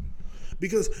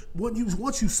 Because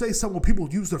once you say something where people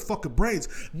use their fucking brains,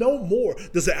 no more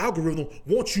does the algorithm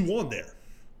want you on there.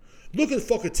 Look at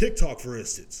fucking TikTok, for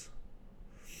instance.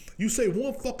 You say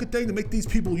one fucking thing to make these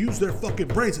people use their fucking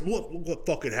brains, and look what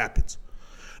fucking happens.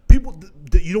 People,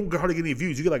 you don't hardly get any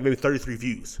views. You get like maybe 33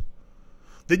 views.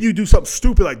 Then you do something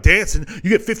stupid like dancing, you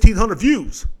get 1,500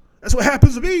 views. That's what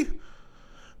happens to me.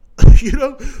 You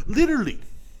know, literally.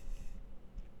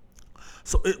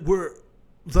 So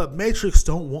the Matrix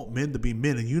don't want men to be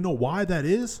men, and you know why that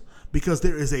is? Because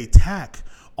there is an attack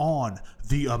on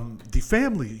the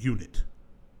family unit.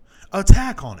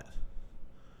 Attack on it.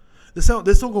 This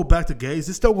don't go back to gays.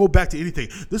 This don't go back to anything.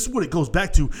 This is what it goes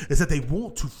back to, is that they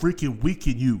want to freaking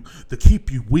weaken you, to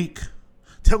keep you weak.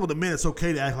 Telling the men it's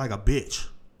okay to act like a bitch.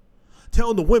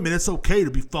 Telling the women it's okay to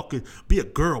be a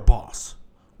girl boss.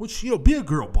 Which, you know, be a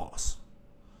girl boss.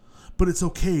 But it's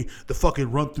okay to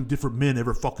fucking run through different men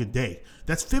every fucking day.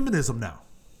 That's feminism now.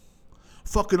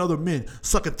 Fucking other men,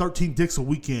 sucking 13 dicks a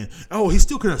weekend. Oh, he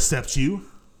still can accept you.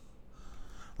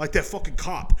 Like that fucking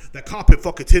cop. That cop in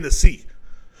fucking Tennessee.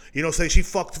 You know what I'm saying? She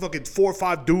fucked fucking 4 or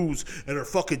 5 dudes in her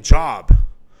fucking job.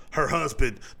 Her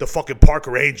husband, the fucking park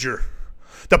ranger.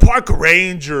 The park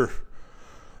ranger.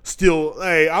 Still,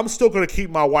 hey, I'm still going to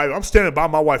keep my wife. I'm standing by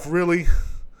my wife, really?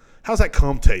 How's that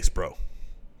cum taste, bro?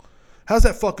 How's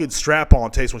that fucking strap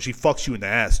on taste when she fucks you in the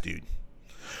ass, dude?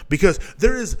 Because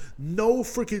there is no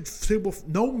freaking simple,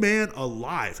 no man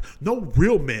alive, no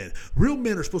real men. Real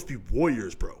men are supposed to be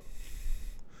warriors, bro.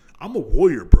 I'm a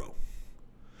warrior, bro.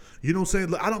 You know what I'm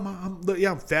saying? I don't.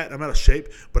 I'm fat. I'm out of shape,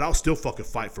 but I'll still fucking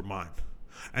fight for mine.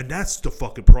 And that's the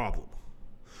fucking problem.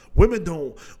 Women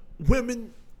don't.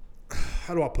 Women.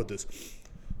 How do I put this?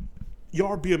 Y'all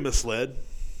are being misled.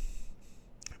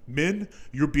 Men,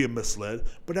 you're being misled,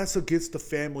 but that's against the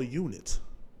family unit.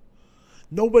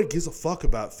 Nobody gives a fuck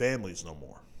about families no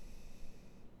more.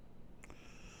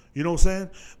 You know what I'm saying?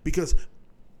 Because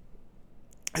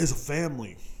as a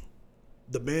family,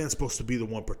 the man's supposed to be the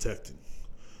one protecting.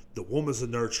 The woman's the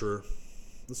nurturer.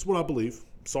 That's what I believe.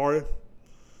 I'm sorry.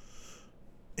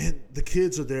 And the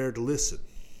kids are there to listen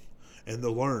and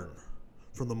to learn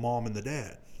from the mom and the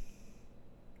dad.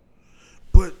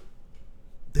 But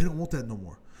they don't want that no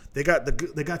more. They got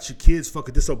your kids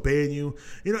fucking disobeying you.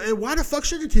 You know, and why the fuck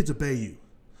should your kids obey you?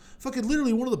 Fucking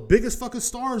literally one of the biggest fucking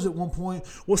stars at one point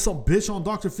was some bitch on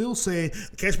Dr. Phil saying,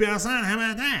 catch me outside, how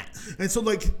about that? And so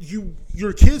like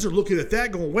your kids are looking at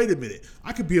that going, wait a minute,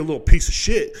 I could be a little piece of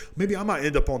shit. Maybe I might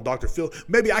end up on Dr. Phil.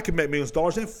 Maybe I could make millions of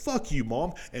dollars and fuck you,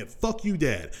 mom, and fuck you,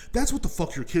 dad. That's what the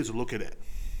fuck your kids are looking at.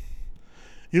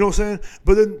 You know what I'm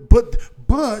saying?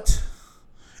 But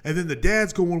and then the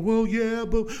dad's going, well, yeah,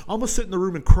 but I'm going to sit in the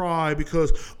room and cry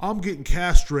because I'm getting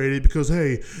castrated because,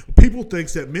 hey, people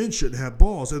think that men shouldn't have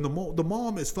balls. And the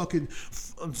mom is fucking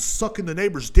sucking the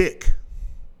neighbor's dick.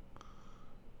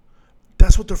 And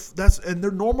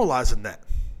they're normalizing that.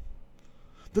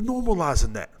 They're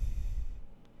normalizing that.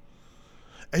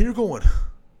 And you're going,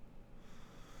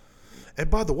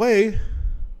 and by the way,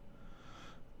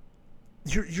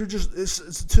 you're just,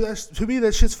 to me,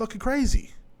 that shit's fucking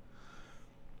crazy.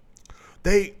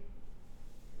 I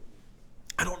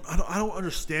don't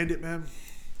understand it, man.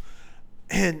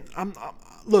 And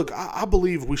I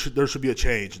believe there should be a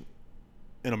change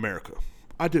in America.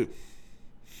 I do.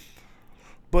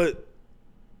 But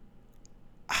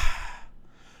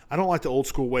I don't like the old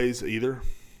school ways either.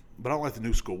 But I don't like the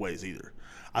new school ways either.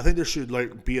 I think there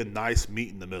should be a nice meet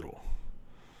in the middle.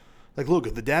 Like, look,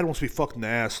 if the dad wants to be fucked in the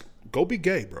ass, go be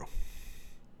gay, bro.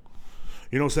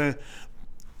 You know what I'm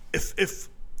saying? If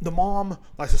the mom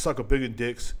likes to suck a big in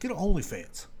dicks, get an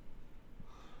OnlyFans.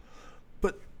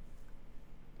 But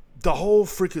the whole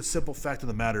freaking simple fact of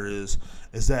the matter is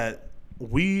that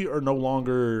we are no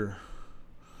longer,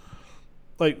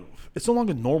 like, it's no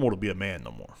longer normal to be a man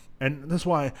no more. And that's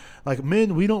why, like,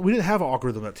 men, we didn't have an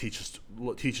algorithm that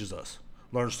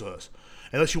learns to us.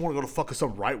 Unless you want to go to fucking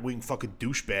some right-wing fucking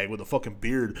douchebag with a fucking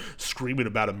beard screaming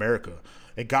about America.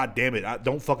 And God damn it,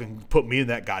 don't fucking put me in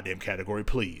that goddamn category,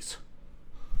 please.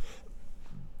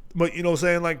 But you know what I'm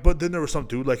saying? Like, but then there was some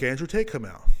dude like Andrew Tate come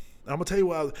out. And I'm gonna tell you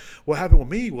what happened with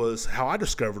me was how I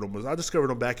discovered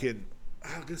him back in,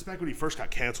 I guess back when he first got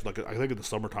canceled, like I think in the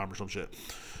summertime or some shit.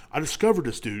 I discovered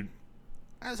this dude.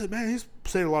 I said, man, he's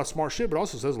saying a lot of smart shit, but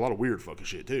also says a lot of weird fucking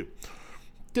shit too.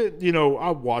 You know,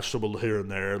 I watched him here and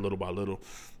there, little by little.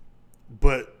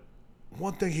 But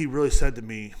one thing he really said to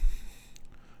me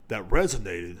that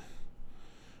resonated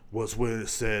was when it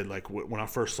said, like, when I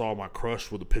first saw my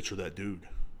crush with a picture of that dude.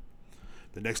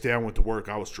 The next day I went to work,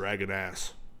 I was dragging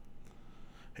ass.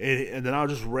 And then I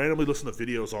just randomly listened to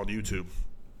videos on YouTube.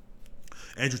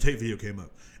 Andrew Tate video came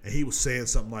up. And he was saying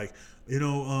something like, he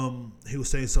was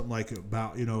saying something like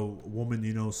about, a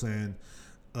woman, saying,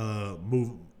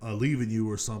 leaving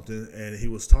you or something. And he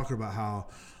was talking about how,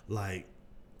 like,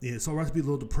 it's all right to be a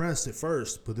little depressed at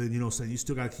first, but then, saying you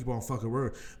still got to keep on fucking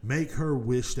her. Make her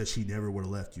wish that she never would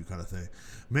have left you, kind of thing.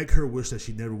 Make her wish that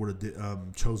she never would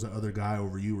have chose that other guy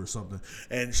over you or something.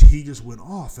 And he just went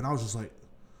off, and I was just like,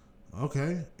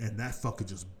 okay. And that fucking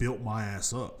just built my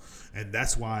ass up. And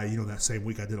that's why, that same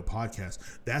week I did a podcast.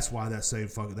 That's why that's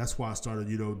why I started,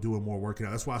 doing more working out.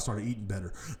 That's why I started eating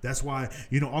better. That's why,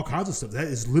 all kinds of stuff. That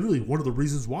is literally one of the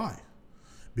reasons why.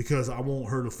 Because I want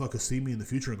her to fucking see me in the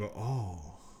future and go,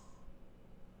 oh,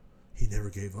 he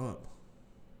never gave up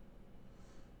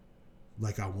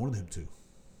like I wanted him to.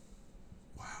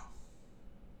 Wow.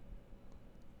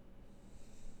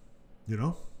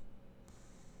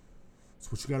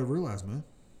 That's what you got to realize, man.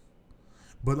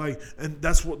 But and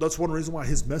that's one reason why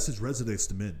his message resonates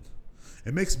to men.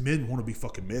 It makes men want to be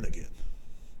fucking men again.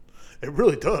 It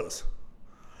really does.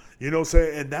 You know what I'm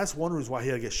saying? And that's one reason why he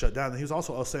had to get shut down. And he was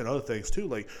also saying other things too,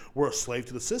 like we're a slave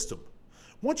to the system.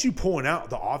 Once you point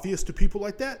out the obvious to people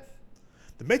like that,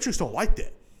 the Matrix don't like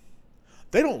that.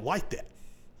 They don't like that.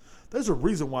 There's a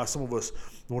reason why some of us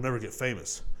will never get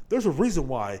famous. There's a reason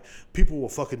why people will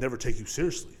fucking never take you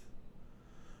seriously.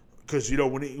 Because, you know,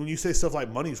 when you say stuff like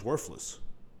money's worthless,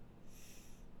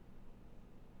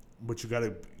 but you got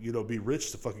to, you know, be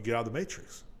rich to fucking get out of the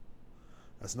matrix.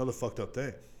 That's another fucked up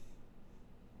thing.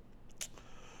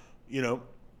 You know,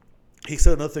 he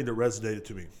said another thing that resonated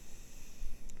to me,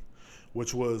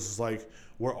 which was like,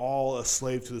 we're all a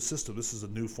slave to the system. This is a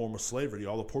new form of slavery.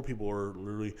 All the poor people are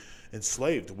literally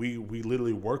enslaved. We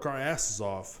literally work our asses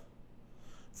off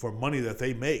for money that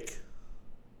they make.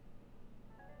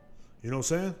 You know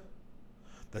what I'm saying?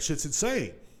 That shit's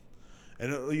insane.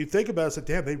 And you think about it, it's like,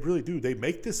 damn, they really do. They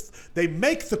make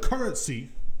the currency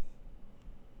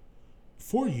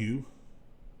for you,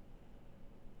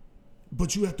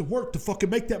 but you have to work to fucking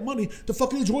make that money to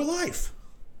fucking enjoy life.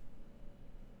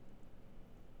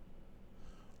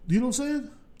 You know what I'm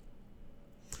saying?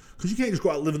 Because you can't just go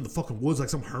out and live in the fucking woods like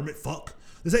some hermit fuck.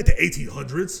 This ain't the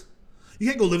 1800s. You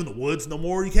can't go live in the woods no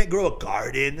more. You can't grow a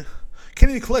garden. Can't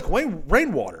even collect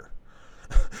rainwater.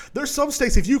 There's some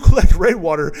states, if you collect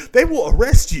rainwater, they will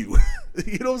arrest you.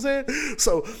 You know what I'm saying?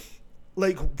 So,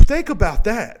 like, think about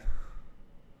that.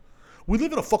 We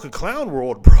live in a fucking clown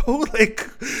world, bro. Like,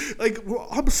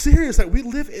 I'm serious. Like, we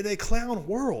live in a clown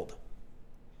world.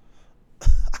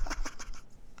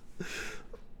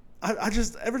 I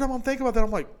just, every time I'm thinking about that,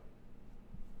 I'm like,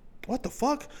 what the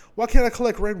fuck? Why can't I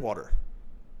collect rainwater?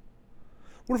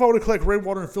 What if I were to collect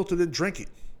rainwater and filter it and drink it?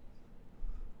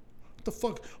 What the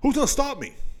fuck? Who's gonna stop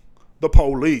me? The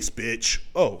police, bitch.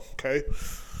 Oh, okay.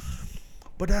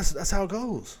 But that's how it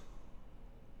goes.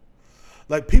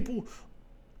 Like, people,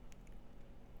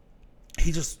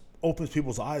 he just opens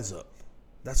people's eyes up.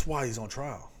 That's why he's on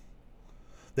trial.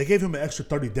 They gave him an extra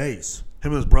 30 days.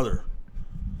 Him and his brother.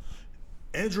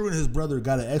 Andrew and his brother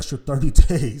got an extra 30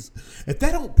 days. If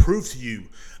that don't prove to you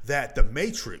that the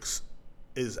Matrix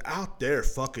is out there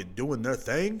fucking doing their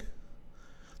thing,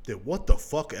 then what the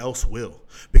fuck else will?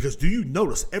 Because do you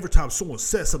notice every time someone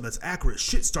says something that's accurate,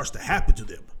 shit starts to happen to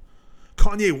them?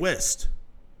 Kanye West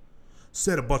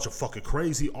said a bunch of fucking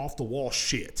crazy off the wall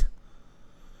shit.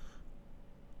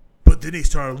 But then he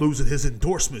started losing his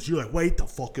endorsements. You're like, wait the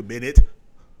fucking minute.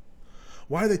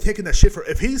 Why are they taking that shit from,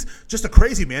 if he's just a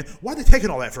crazy man, why are they taking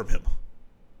all that from him?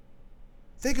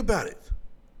 Think about it.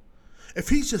 If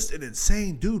he's just an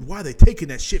insane dude, why are they taking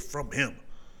that shit from him?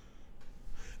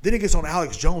 Then he gets on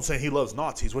Alex Jones saying he loves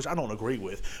Nazis, which I don't agree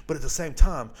with. But at the same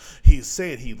time, he's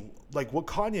saying like what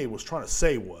Kanye was trying to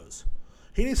say was,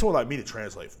 he needs someone like me to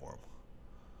translate for him.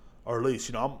 Or at least,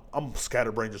 you know, I'm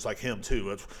scatterbrained just like him too.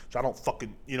 Which I don't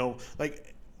fucking, you know,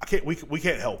 like, we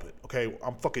can't help it, okay?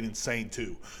 I'm fucking insane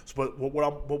too. So, but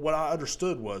what I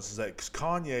understood was is that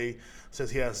Kanye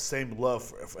says he has the same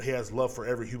love, he has love for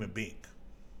every human being.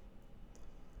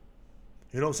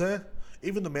 You know what I'm saying?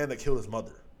 Even the man that killed his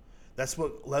mother. That's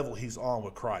what level he's on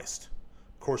with Christ.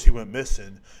 Of course, he went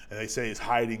missing, and they say he's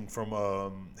hiding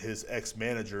from his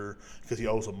ex-manager because he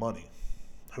owes him money.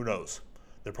 Who knows?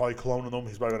 They're probably cloning him.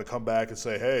 He's probably going to come back and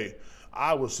say, hey,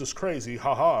 I was just crazy,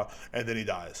 haha, and then he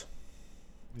dies.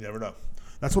 You never know.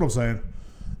 That's what I'm saying.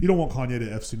 You don't want Kanye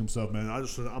to Epstein himself, man.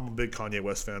 I'm a big Kanye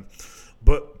West fan.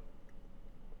 But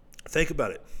think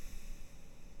about it.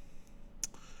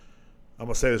 I'm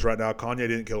going to say this right now. Kanye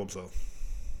didn't kill himself.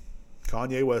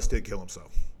 Kanye West didn't kill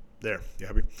himself. There, you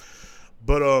happy?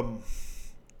 But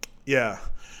yeah,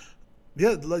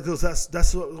 like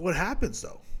that's what happens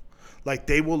though. Like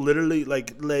they will literally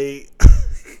like you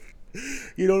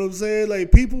know what I'm saying?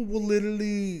 Like people will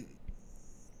literally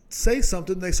say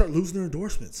something, they start losing their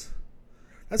endorsements.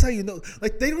 That's how you know.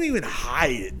 Like they don't even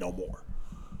hide it no more.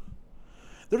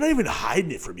 They're not even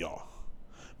hiding it from y'all.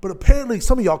 But apparently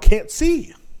some of y'all can't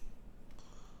see.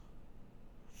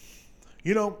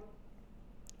 You know,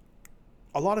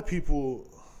 a lot of people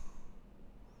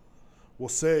will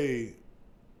say,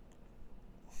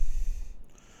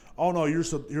 oh no, you're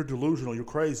delusional, you're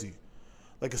crazy.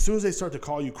 Like as soon as they start to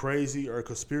call you crazy or a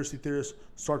conspiracy theorist,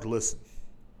 start to listen.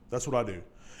 That's what I do.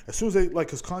 As soon as they, like,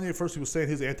 because Kanye first he was saying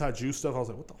his anti-Jew stuff, I was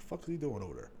like, what the fuck is he doing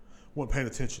over there? Wasn't paying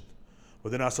attention.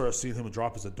 But then I started seeing him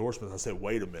drop his endorsements. I said,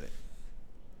 wait a minute.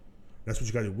 That's what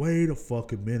you got to do. Wait a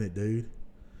fucking minute, dude.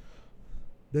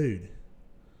 Dude.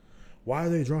 Why are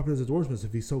they dropping his endorsements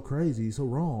if he's so crazy, he's so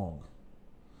wrong?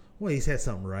 Well, he said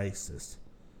something racist.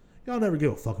 Y'all never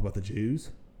give a fuck about the Jews.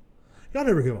 Y'all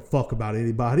never give a fuck about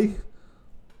anybody.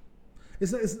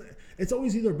 It's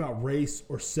always either about race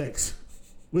or sex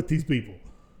with these people.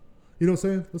 You know what I'm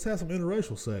saying? Let's have some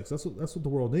interracial sex. That's what the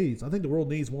world needs. I think the world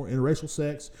needs more interracial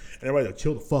sex and everybody to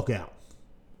chill the fuck out.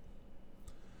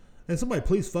 And somebody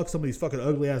please fuck some of these fucking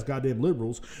ugly ass goddamn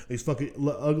liberals, these fucking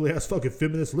ugly ass fucking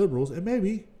feminist liberals, and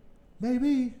maybe,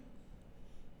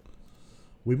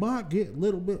 we might get a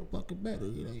little bit fucking better.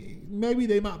 You know, maybe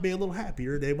they might be a little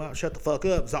happier. They might shut the fuck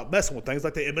up and stop messing with things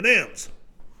like the M&Ms.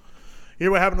 You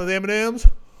hear what happened to the M&Ms?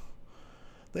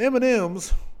 The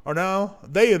M&Ms are now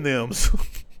they and thems.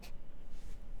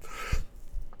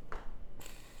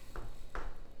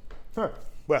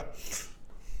 Well,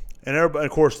 and everybody,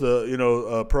 of course,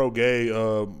 the pro-gay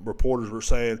reporters were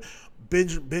saying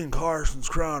Ben Carson's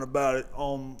crying about it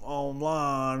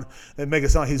online and make it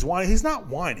sound like he's whining. He's not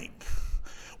whining.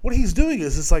 What he's doing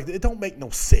is, it's like, it don't make no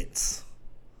sense.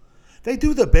 They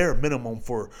do the bare minimum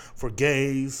for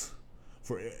gays,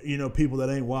 for people that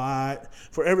ain't white,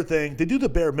 for everything. They do the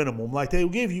bare minimum. Like, they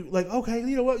will give you, like, okay,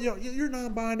 you know what, you're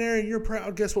non-binary and you're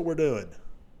proud. Guess what we're doing?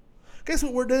 Guess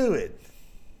what we're doing?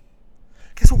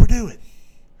 Guess what we're doing?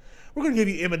 We're gonna give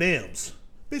you M&Ms.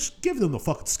 Bitch, give them the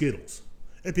fucking Skittles.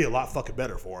 It'd be a lot fucking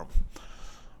better for them.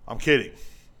 I'm kidding.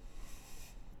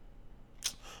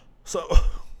 So,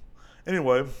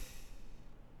 anyway,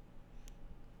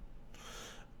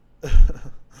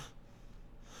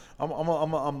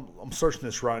 I'm searching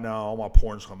this right now. All my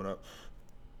porn's coming up.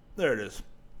 There it is.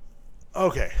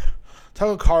 Okay.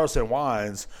 Tucker Carlson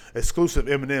whines exclusive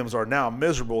M&Ms are now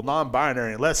miserable,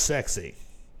 non-binary, and less sexy.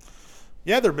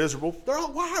 Yeah, they're miserable.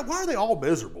 Why are they all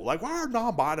miserable? Like, why are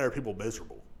non-binary people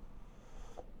miserable?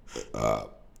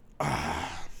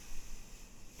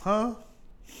 Huh?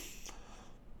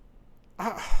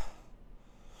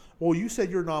 Well, you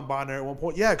said you're non-binary at one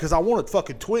point. Yeah, because I wanted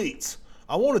fucking tweets.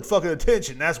 I wanted fucking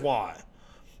attention. That's why.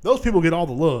 Those people get all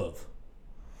the love.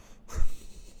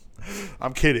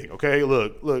 I'm kidding. Okay,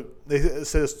 look. It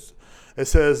says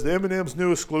the M&M's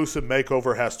new exclusive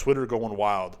makeover has Twitter going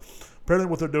wild. Apparently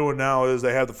what they're doing now is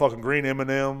they have the fucking green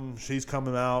M&M. She's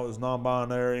coming out as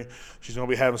non-binary. She's going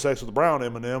to be having sex with the brown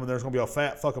M&M, and there's going to be a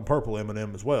fat fucking purple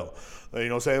M&M as well. You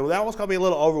know, saying, well, that one's going to be a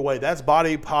little overweight. That's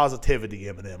body positivity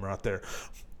M&M right there.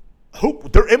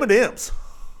 They're M&Ms.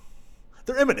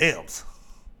 They're M&Ms.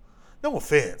 No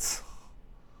offense.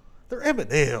 They're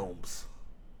M&Ms.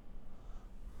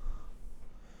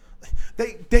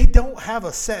 They don't have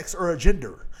a sex or a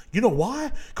gender. You know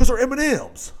why? Because they're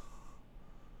M&Ms.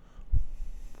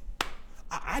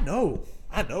 I know.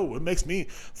 It makes me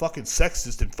fucking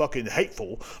sexist and fucking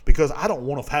hateful because I don't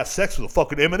want to have sex with a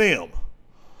fucking M&M.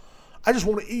 I just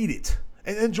want to eat it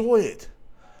and enjoy it.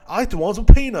 I like the ones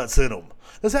with peanuts in them.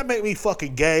 Does that make me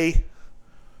fucking gay?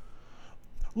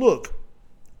 Look,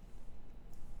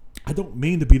 I don't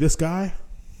mean to be this guy,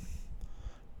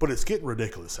 but it's getting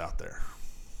ridiculous out there.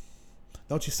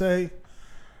 Don't you say?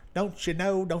 Don't you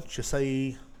know? Don't you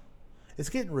say? It's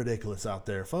getting ridiculous out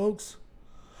there, folks.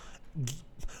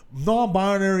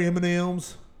 Non-binary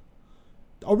M&Ms.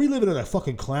 Are we living in a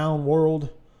fucking clown world?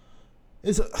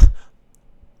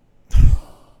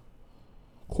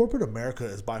 Corporate America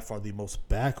is by far the most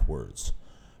backwards,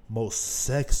 most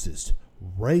sexist,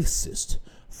 racist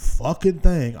fucking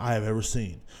thing I have ever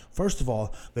seen. First of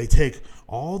all, they take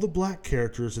all the black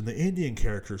characters and the Indian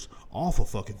characters off of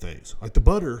fucking things. Like the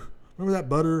butter. Remember that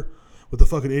butter with the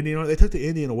fucking Indian on it? They took the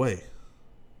Indian away.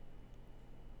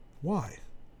 Why?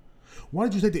 Why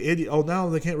did you take the Indian? Oh, now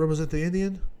they can't represent the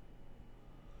Indian?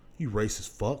 You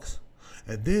racist fucks.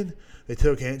 And then they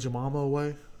took Aunt Jemima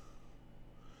away.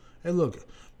 Hey, look,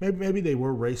 maybe they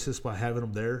were racist by having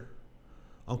them there.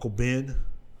 Uncle Ben.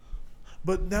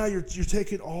 But now you're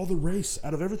taking all the race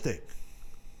out of everything.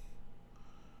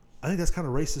 I think that's kind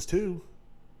of racist too.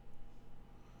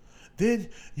 Then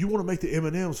you want to make the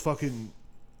M&Ms fucking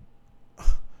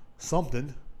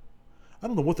something. I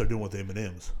don't know what they're doing with the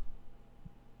M&Ms.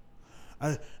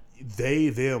 They,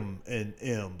 them, and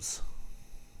M's.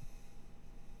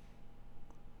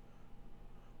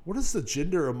 What does the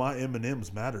gender of my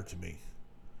M&Ms matter to me?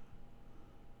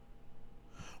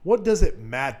 What does it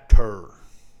matter?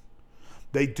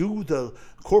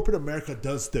 Corporate America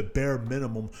does the bare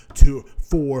minimum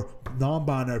for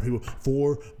non-binary people,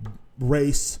 for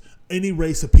race, any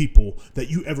race of people that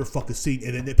you ever fucking seen,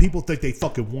 and then people think they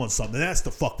fucking want something. And that's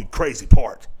the fucking crazy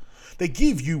part. They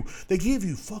give you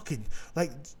fucking,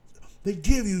 like, they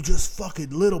give you just fucking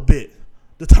little bit,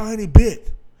 the tiny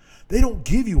bit. They don't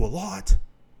give you a lot.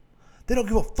 They don't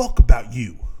give a fuck about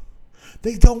you.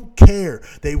 They don't care.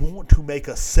 They want to make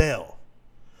a sell.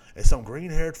 And some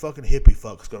green-haired fucking hippie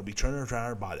fuck is going to be trying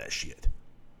to buy that shit.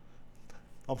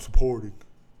 I'm supporting.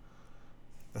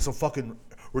 And some fucking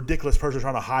ridiculous person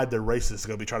trying to hide their race is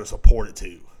going to be trying to support it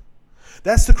too.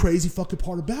 That's the crazy fucking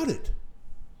part about it.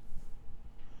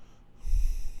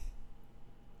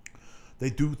 They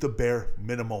do the bare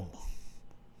minimum.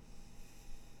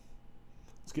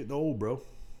 It's getting old, bro.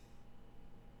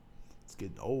 It's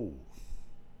getting old.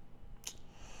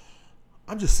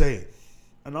 I'm just saying.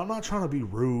 And I'm not trying to be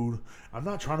rude. I'm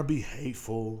not trying to be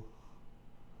hateful.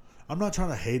 I'm not trying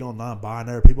to hate on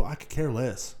non-binary people. I could care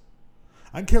less.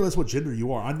 I can care less what gender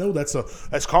you are. I know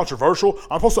that's controversial.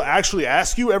 I'm supposed to actually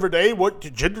ask you every day, what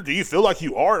gender do you feel like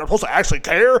you are? And I'm supposed to actually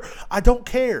care? I don't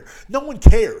care. No one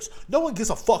cares. No one gives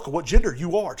a fuck what gender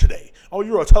you are today. Oh,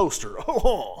 you're a toaster.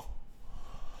 Oh.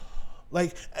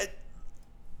 Like,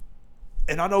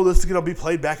 and I know this is going to be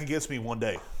played back against me one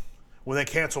day when they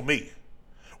cancel me,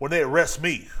 when they arrest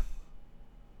me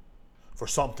for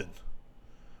something,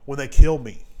 when they kill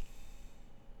me.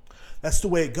 That's the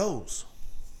way it goes.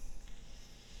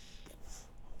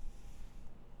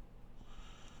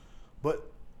 But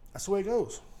that's the way it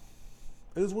goes.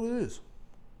 It is what it is.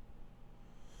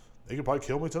 They could probably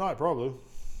kill me tonight, probably.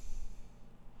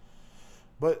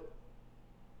 But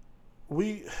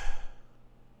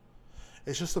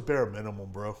it's just a bare minimum,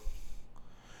 bro.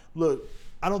 Look,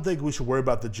 I don't think we should worry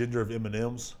about the gender of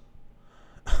M&Ms.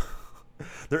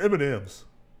 They're M&Ms.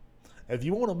 If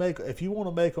you want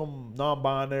to make them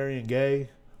non-binary and gay,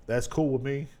 that's cool with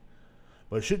me.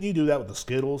 But shouldn't you do that with the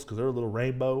Skittles because they're a little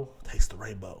rainbow? Taste the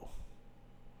rainbow.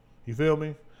 You feel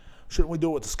me? Shouldn't we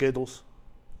do it with the Skittles?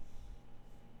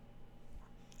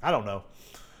 I don't know.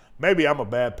 Maybe I'm a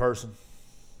bad person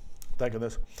thinking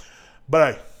this.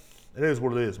 But hey, it is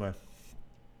what it is, man.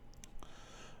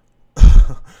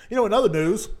 In other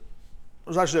news,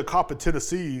 there's actually a cop in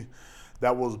Tennessee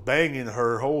that was banging the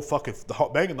whole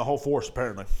force,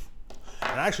 apparently.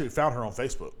 And I actually found her on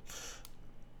Facebook.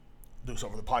 Do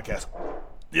something for the podcast.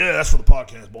 Yeah, that's for the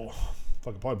podcast, boy.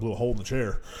 Fucking probably blew a hole in the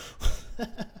chair.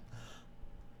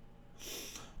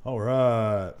 All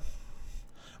right.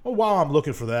 Well, while I'm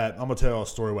looking for that, I'm going to tell you a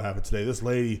story what happened today. This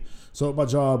lady, so at my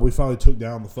job, we finally took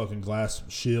down the fucking glass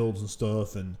shields and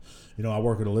stuff. And, I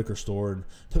work at a liquor store and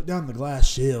took down the glass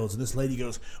shields. And this lady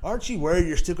goes, aren't you worried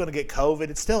you're still going to get COVID?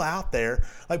 It's still out there.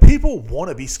 Like, people want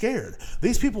to be scared.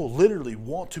 These people literally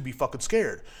want to be fucking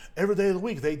scared. Every day of the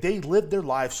week, they live their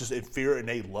lives just in fear, and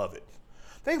they love it.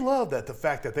 They love the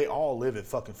fact that they all live in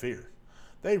fucking fear.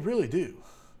 They really do.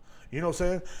 You know what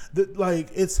I'm saying?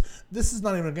 This is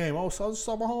not even a game. Oh, so I just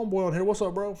saw my homeboy on here. What's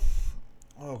up, bro?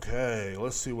 Okay,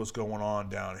 let's see what's going on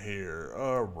down here.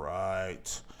 All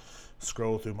right.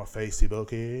 Scroll through my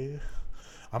Facebook.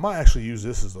 I might actually use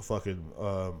this as the fucking,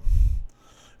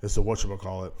 it's the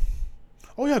whatchamacallit.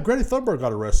 Oh, yeah, Greta Thunberg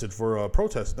got arrested for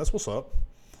protesting. That's what's up.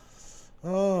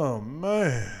 Oh,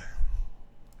 man.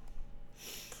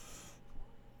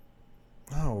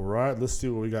 All right, let's see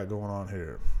what we got going on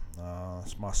here.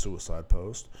 It's my suicide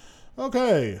post.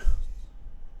 Okay.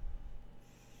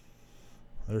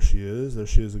 There she is. There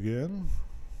she is again.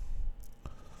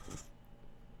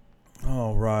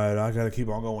 All right. I got to keep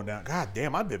on going down. God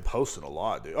damn, I've been posting a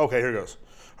lot, dude. Okay, here goes.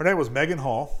 Her name was Megan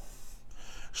Hall.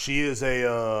 She is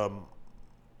Megan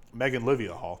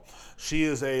Livia Hall. She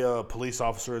is a police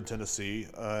officer in Tennessee,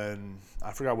 and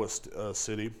I forgot what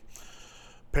city.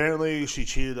 Apparently, she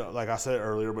cheated, like I said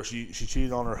earlier, but she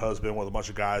cheated on her husband with a bunch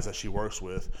of guys that she works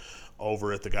with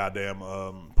over at the goddamn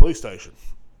police station.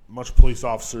 A bunch of police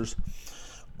officers.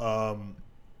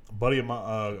 Buddy of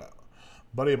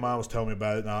mine was telling me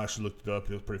about it, and I actually looked it up.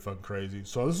 It was pretty fucking crazy.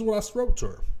 So this is what I wrote to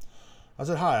her. I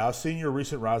said, hi, I've seen your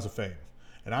recent rise of fame,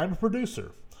 and I'm a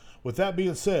producer. With that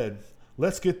being said,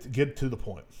 let's get to the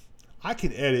point. I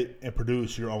can edit and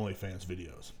produce your OnlyFans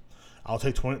videos. I'll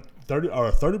take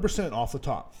 30% off the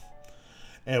top,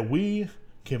 and we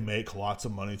can make lots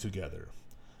of money together.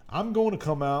 I'm going to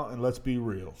come out, and let's be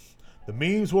real. The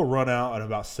memes will run out in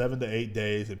about 7 to 8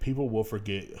 days, and people will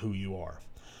forget who you are.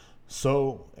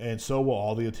 So will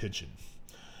all the attention.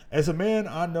 As a man,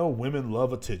 I know women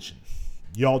love attention.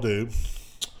 Y'all do.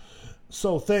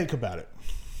 So think about it.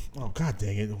 Oh, God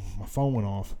dang it. My phone went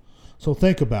off. So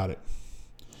think about it.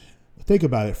 Think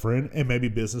about it, friend, and maybe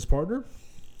business partner.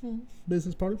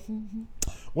 Business partner.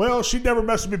 Well, she never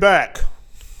messaged me back.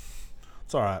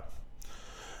 It's all right.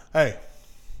 Hey.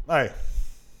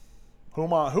 Who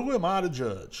am I to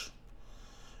judge?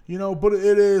 But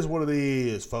it is what it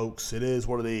is, folks. It is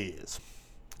what it is.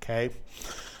 Okay?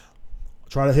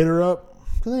 Try to hit her up.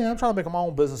 Because I'm trying to make my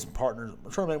own business partners.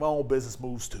 I'm trying to make my own business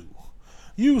moves too.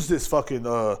 Use this fucking,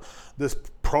 this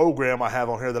program I have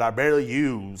on here that I barely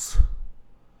use.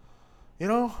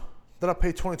 That I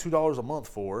pay $22 a month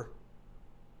for.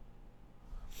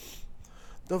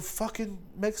 To fucking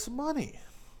make some money.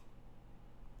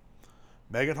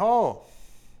 Megan Hall.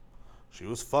 She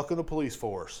was fucking the police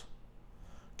force.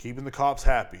 Keeping the cops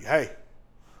happy. Hey,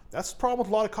 that's the problem with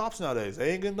a lot of cops nowadays.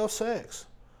 They ain't getting enough sex.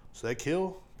 So they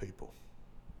kill people.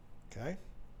 Okay?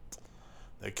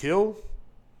 They kill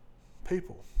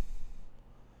people.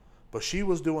 But she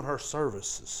was doing her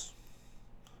services.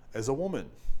 as a woman.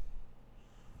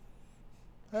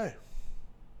 Hey,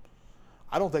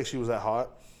 I don't think she was that hot.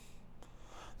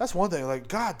 That's one thing. Like,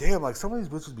 goddamn, like some of these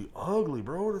bitches be ugly,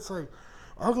 bro. It's like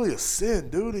ugly as sin,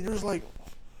 dude. And you're just like,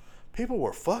 people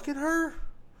were fucking her.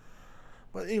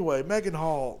 But anyway, Megan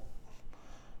Hall,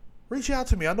 reach out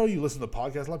to me. I know you listen to the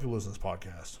podcast. A lot of people listen to this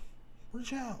podcast.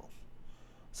 Reach out.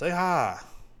 Say hi.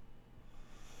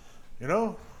 You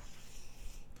know?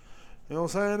 You know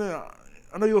what I'm saying?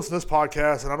 I know you listen to this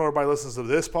podcast, and I know everybody listens to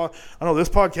this pod. I know this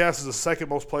podcast is the second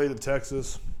most played in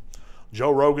Texas.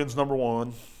 Joe Rogan's number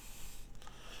one.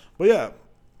 But yeah,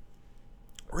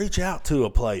 reach out to a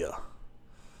player.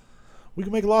 We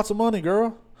can make lots of money,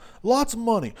 girl. Lots of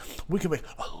money. We can make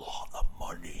a lot of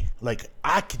money. Like,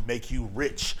 I can make you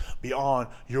rich beyond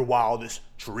your wildest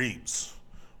dreams.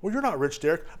 Well, you're not rich,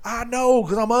 Derek. I know,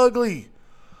 because I'm ugly.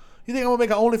 You think I'm going to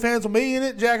make an OnlyFans with me in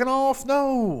it, jacking off?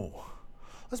 No.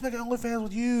 Let's make an OnlyFans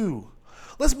with you.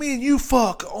 Let's me and you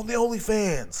fuck on the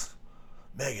OnlyFans.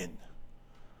 Megan.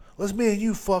 Let's me and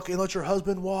you fuck and let your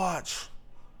husband watch.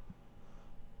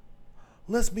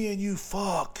 Let's me and you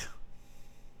fuck.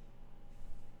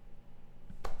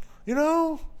 You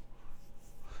know?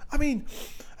 I mean,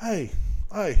 hey,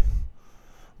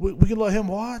 we can let him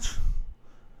watch.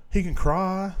 He can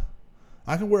cry.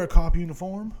 I can wear a cop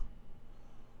uniform.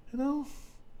 You know?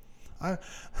 I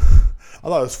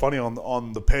thought it was funny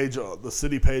on the page, the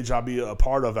city page I'll be a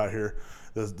part of out here,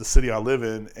 the city I live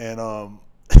in, and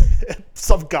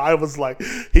some guy was like,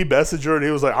 he messaged her and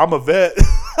he was like, I'm a vet.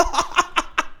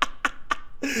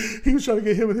 He was trying to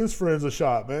get him and his friends a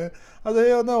shot, man. I said,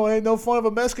 hell no, ain't no fun if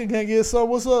a Mexican can't get some.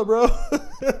 What's up, bro?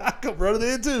 I come running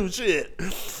in too, shit.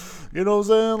 You know what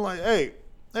I'm saying? Like,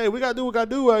 hey, we gotta do what we gotta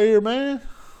do out here, man.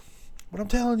 But I'm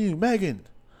telling you, Megan,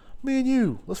 me and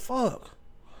you, let's fuck.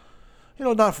 You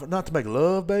know, not to make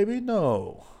love, baby.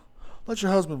 No. Let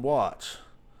your husband watch.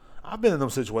 I've been in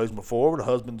those situations before where the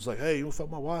husband's like, hey, you want to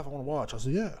fuck my wife? I want to watch. I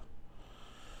said, yeah.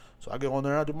 So I get on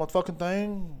there, I do my fucking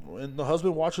thing, and the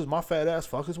husband watches my fat ass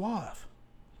fuck his wife.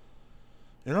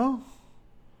 You know?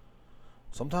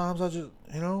 Sometimes I just,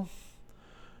 you know?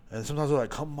 And sometimes they're like,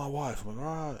 come with my wife. I'm like,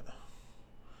 all right.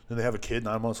 Then they have a kid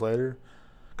 9 months later.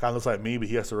 Kind of looks like me, but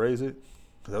he has to raise it.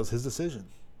 Because that was his decision.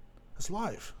 That's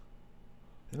life.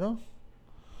 You know?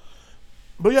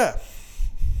 But yeah.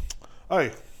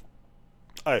 Hey.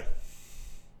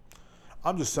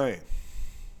 I'm just saying.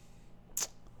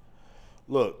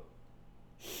 Look.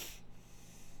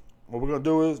 What we're going to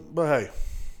do is, but hey.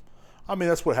 I mean,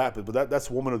 that's what happened. But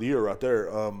that's Woman of the Year right there.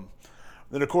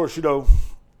 Then, of course, you know,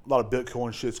 a lot of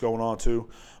Bitcoin shit's going on, too.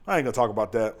 I ain't going to talk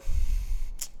about that.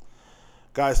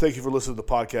 Guys, thank you for listening to the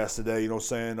podcast today. You know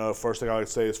what I'm saying? First thing I would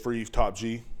say is free Top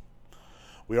G.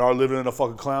 We are living in a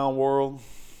fucking clown world.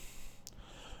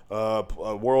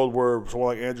 A world where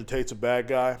someone like Andrew Tate's a bad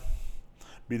guy,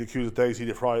 being accused of things he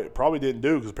probably didn't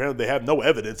do, because apparently they have no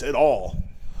evidence at all,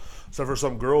 except for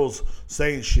some girls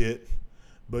saying shit.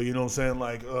 But you know what I'm saying,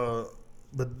 like,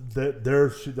 but their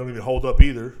shit don't even hold up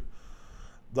either.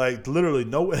 Like, literally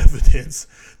no evidence.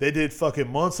 They did fucking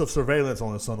months of surveillance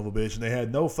on this son of a bitch, and they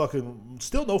had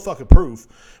still no fucking proof.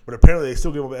 But apparently they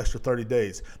still give them an extra 30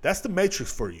 days. That's the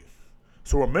Matrix for you.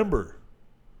 So remember.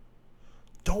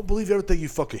 Don't believe everything you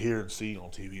fucking hear and see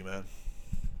on TV, man.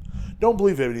 Don't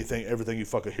believe everything you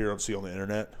fucking hear and see on the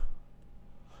internet.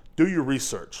 Do your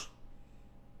research.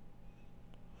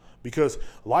 Because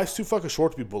life's too fucking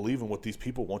short to be believing what these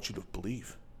people want you to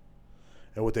believe.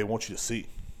 And what they want you to see.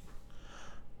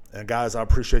 And guys, I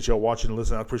appreciate y'all watching and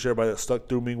listening. I appreciate everybody that stuck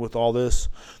through me with all this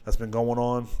that's been going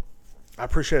on. I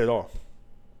appreciate it all.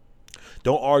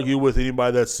 Don't argue with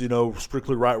anybody that's, you know,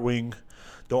 strictly right wing.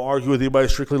 Don't argue with anybody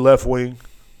strictly left wing.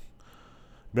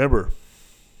 Remember,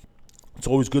 it's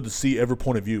always good to see every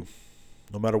point of view,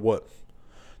 no matter what.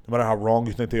 No matter how wrong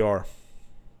you think they are.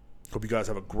 Hope you guys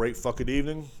have a great fucking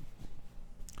evening.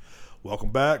 Welcome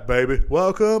back, baby.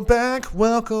 Welcome back,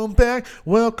 welcome back,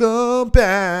 welcome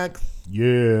back.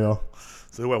 Yeah.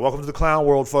 So anyway, welcome to the clown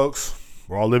world, folks.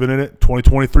 We're all living in it.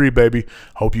 2023, baby.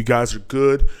 Hope you guys are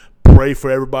good. Pray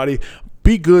for everybody.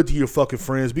 Be good to your fucking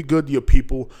friends. Be good to your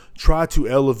people. Try to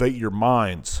elevate your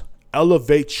minds.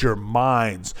 Elevate your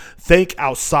minds. Think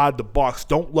outside the box.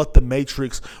 Don't let the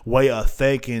Matrix way of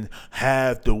thinking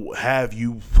have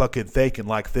you fucking thinking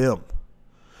like them.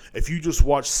 If you just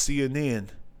watch CNN,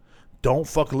 don't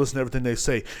fucking listen to everything they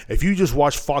say. If you just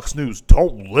watch Fox News,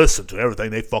 don't listen to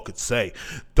everything they fucking say.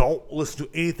 Don't listen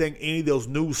to anything any of those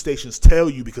news stations tell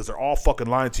you, because they're all fucking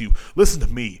lying to you. Listen to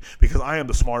me, because I am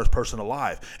the smartest person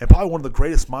alive and probably one of the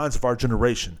greatest minds of our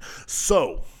generation.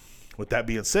 So, with that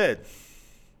being said,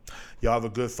 y'all have a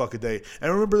good fucking day.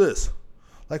 And remember this.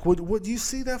 Like, would you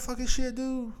see that fucking shit,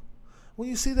 dude? When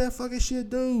you see that fucking shit,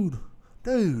 dude,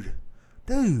 when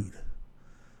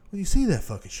you see that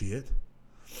fucking shit,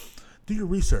 do your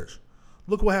research.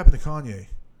 Look what happened to Kanye,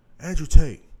 Andrew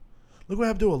Tate. Look what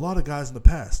happened to a lot of guys in the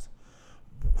past.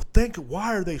 Think,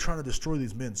 why are they trying to destroy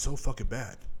these men so fucking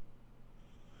bad?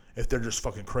 If they're just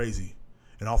fucking crazy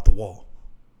and off the wall.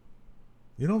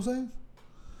 You know what I'm saying?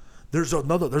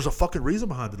 There's a fucking reason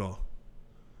behind it all.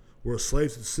 We're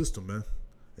slaves to the system, man.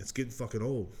 It's getting fucking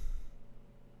old.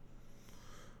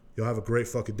 Y'all have a great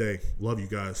fucking day. Love you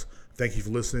guys. Thank you for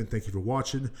listening. Thank you for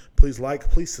watching. Please like,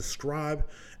 please subscribe.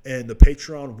 And the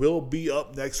Patreon will be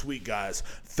up next week, guys.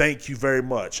 Thank you very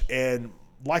much. And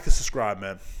like and subscribe,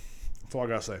 man. That's all I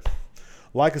gotta say.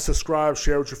 Like and subscribe.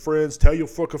 Share with your friends. Tell your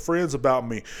fucking friends about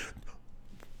me.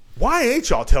 Why ain't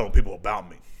y'all telling people about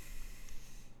me?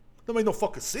 Don't make no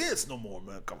fucking sense no more,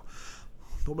 man. Come on.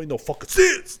 Don't make no fucking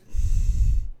sense.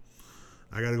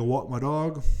 I gotta go walk my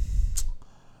dog.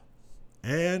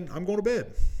 And I'm going to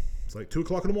bed. It's like 2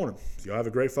 o'clock in the morning. So y'all have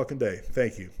a great fucking day.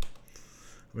 Thank you.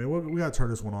 I mean, we got to turn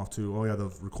this one off, too. Oh, yeah,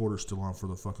 the recorder's still on for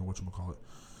the fucking whatchamacallit.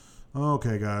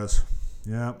 Okay, guys.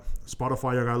 Yeah.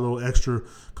 Spotify, I got a little extra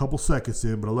couple seconds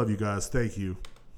in, but I love you guys. Thank you.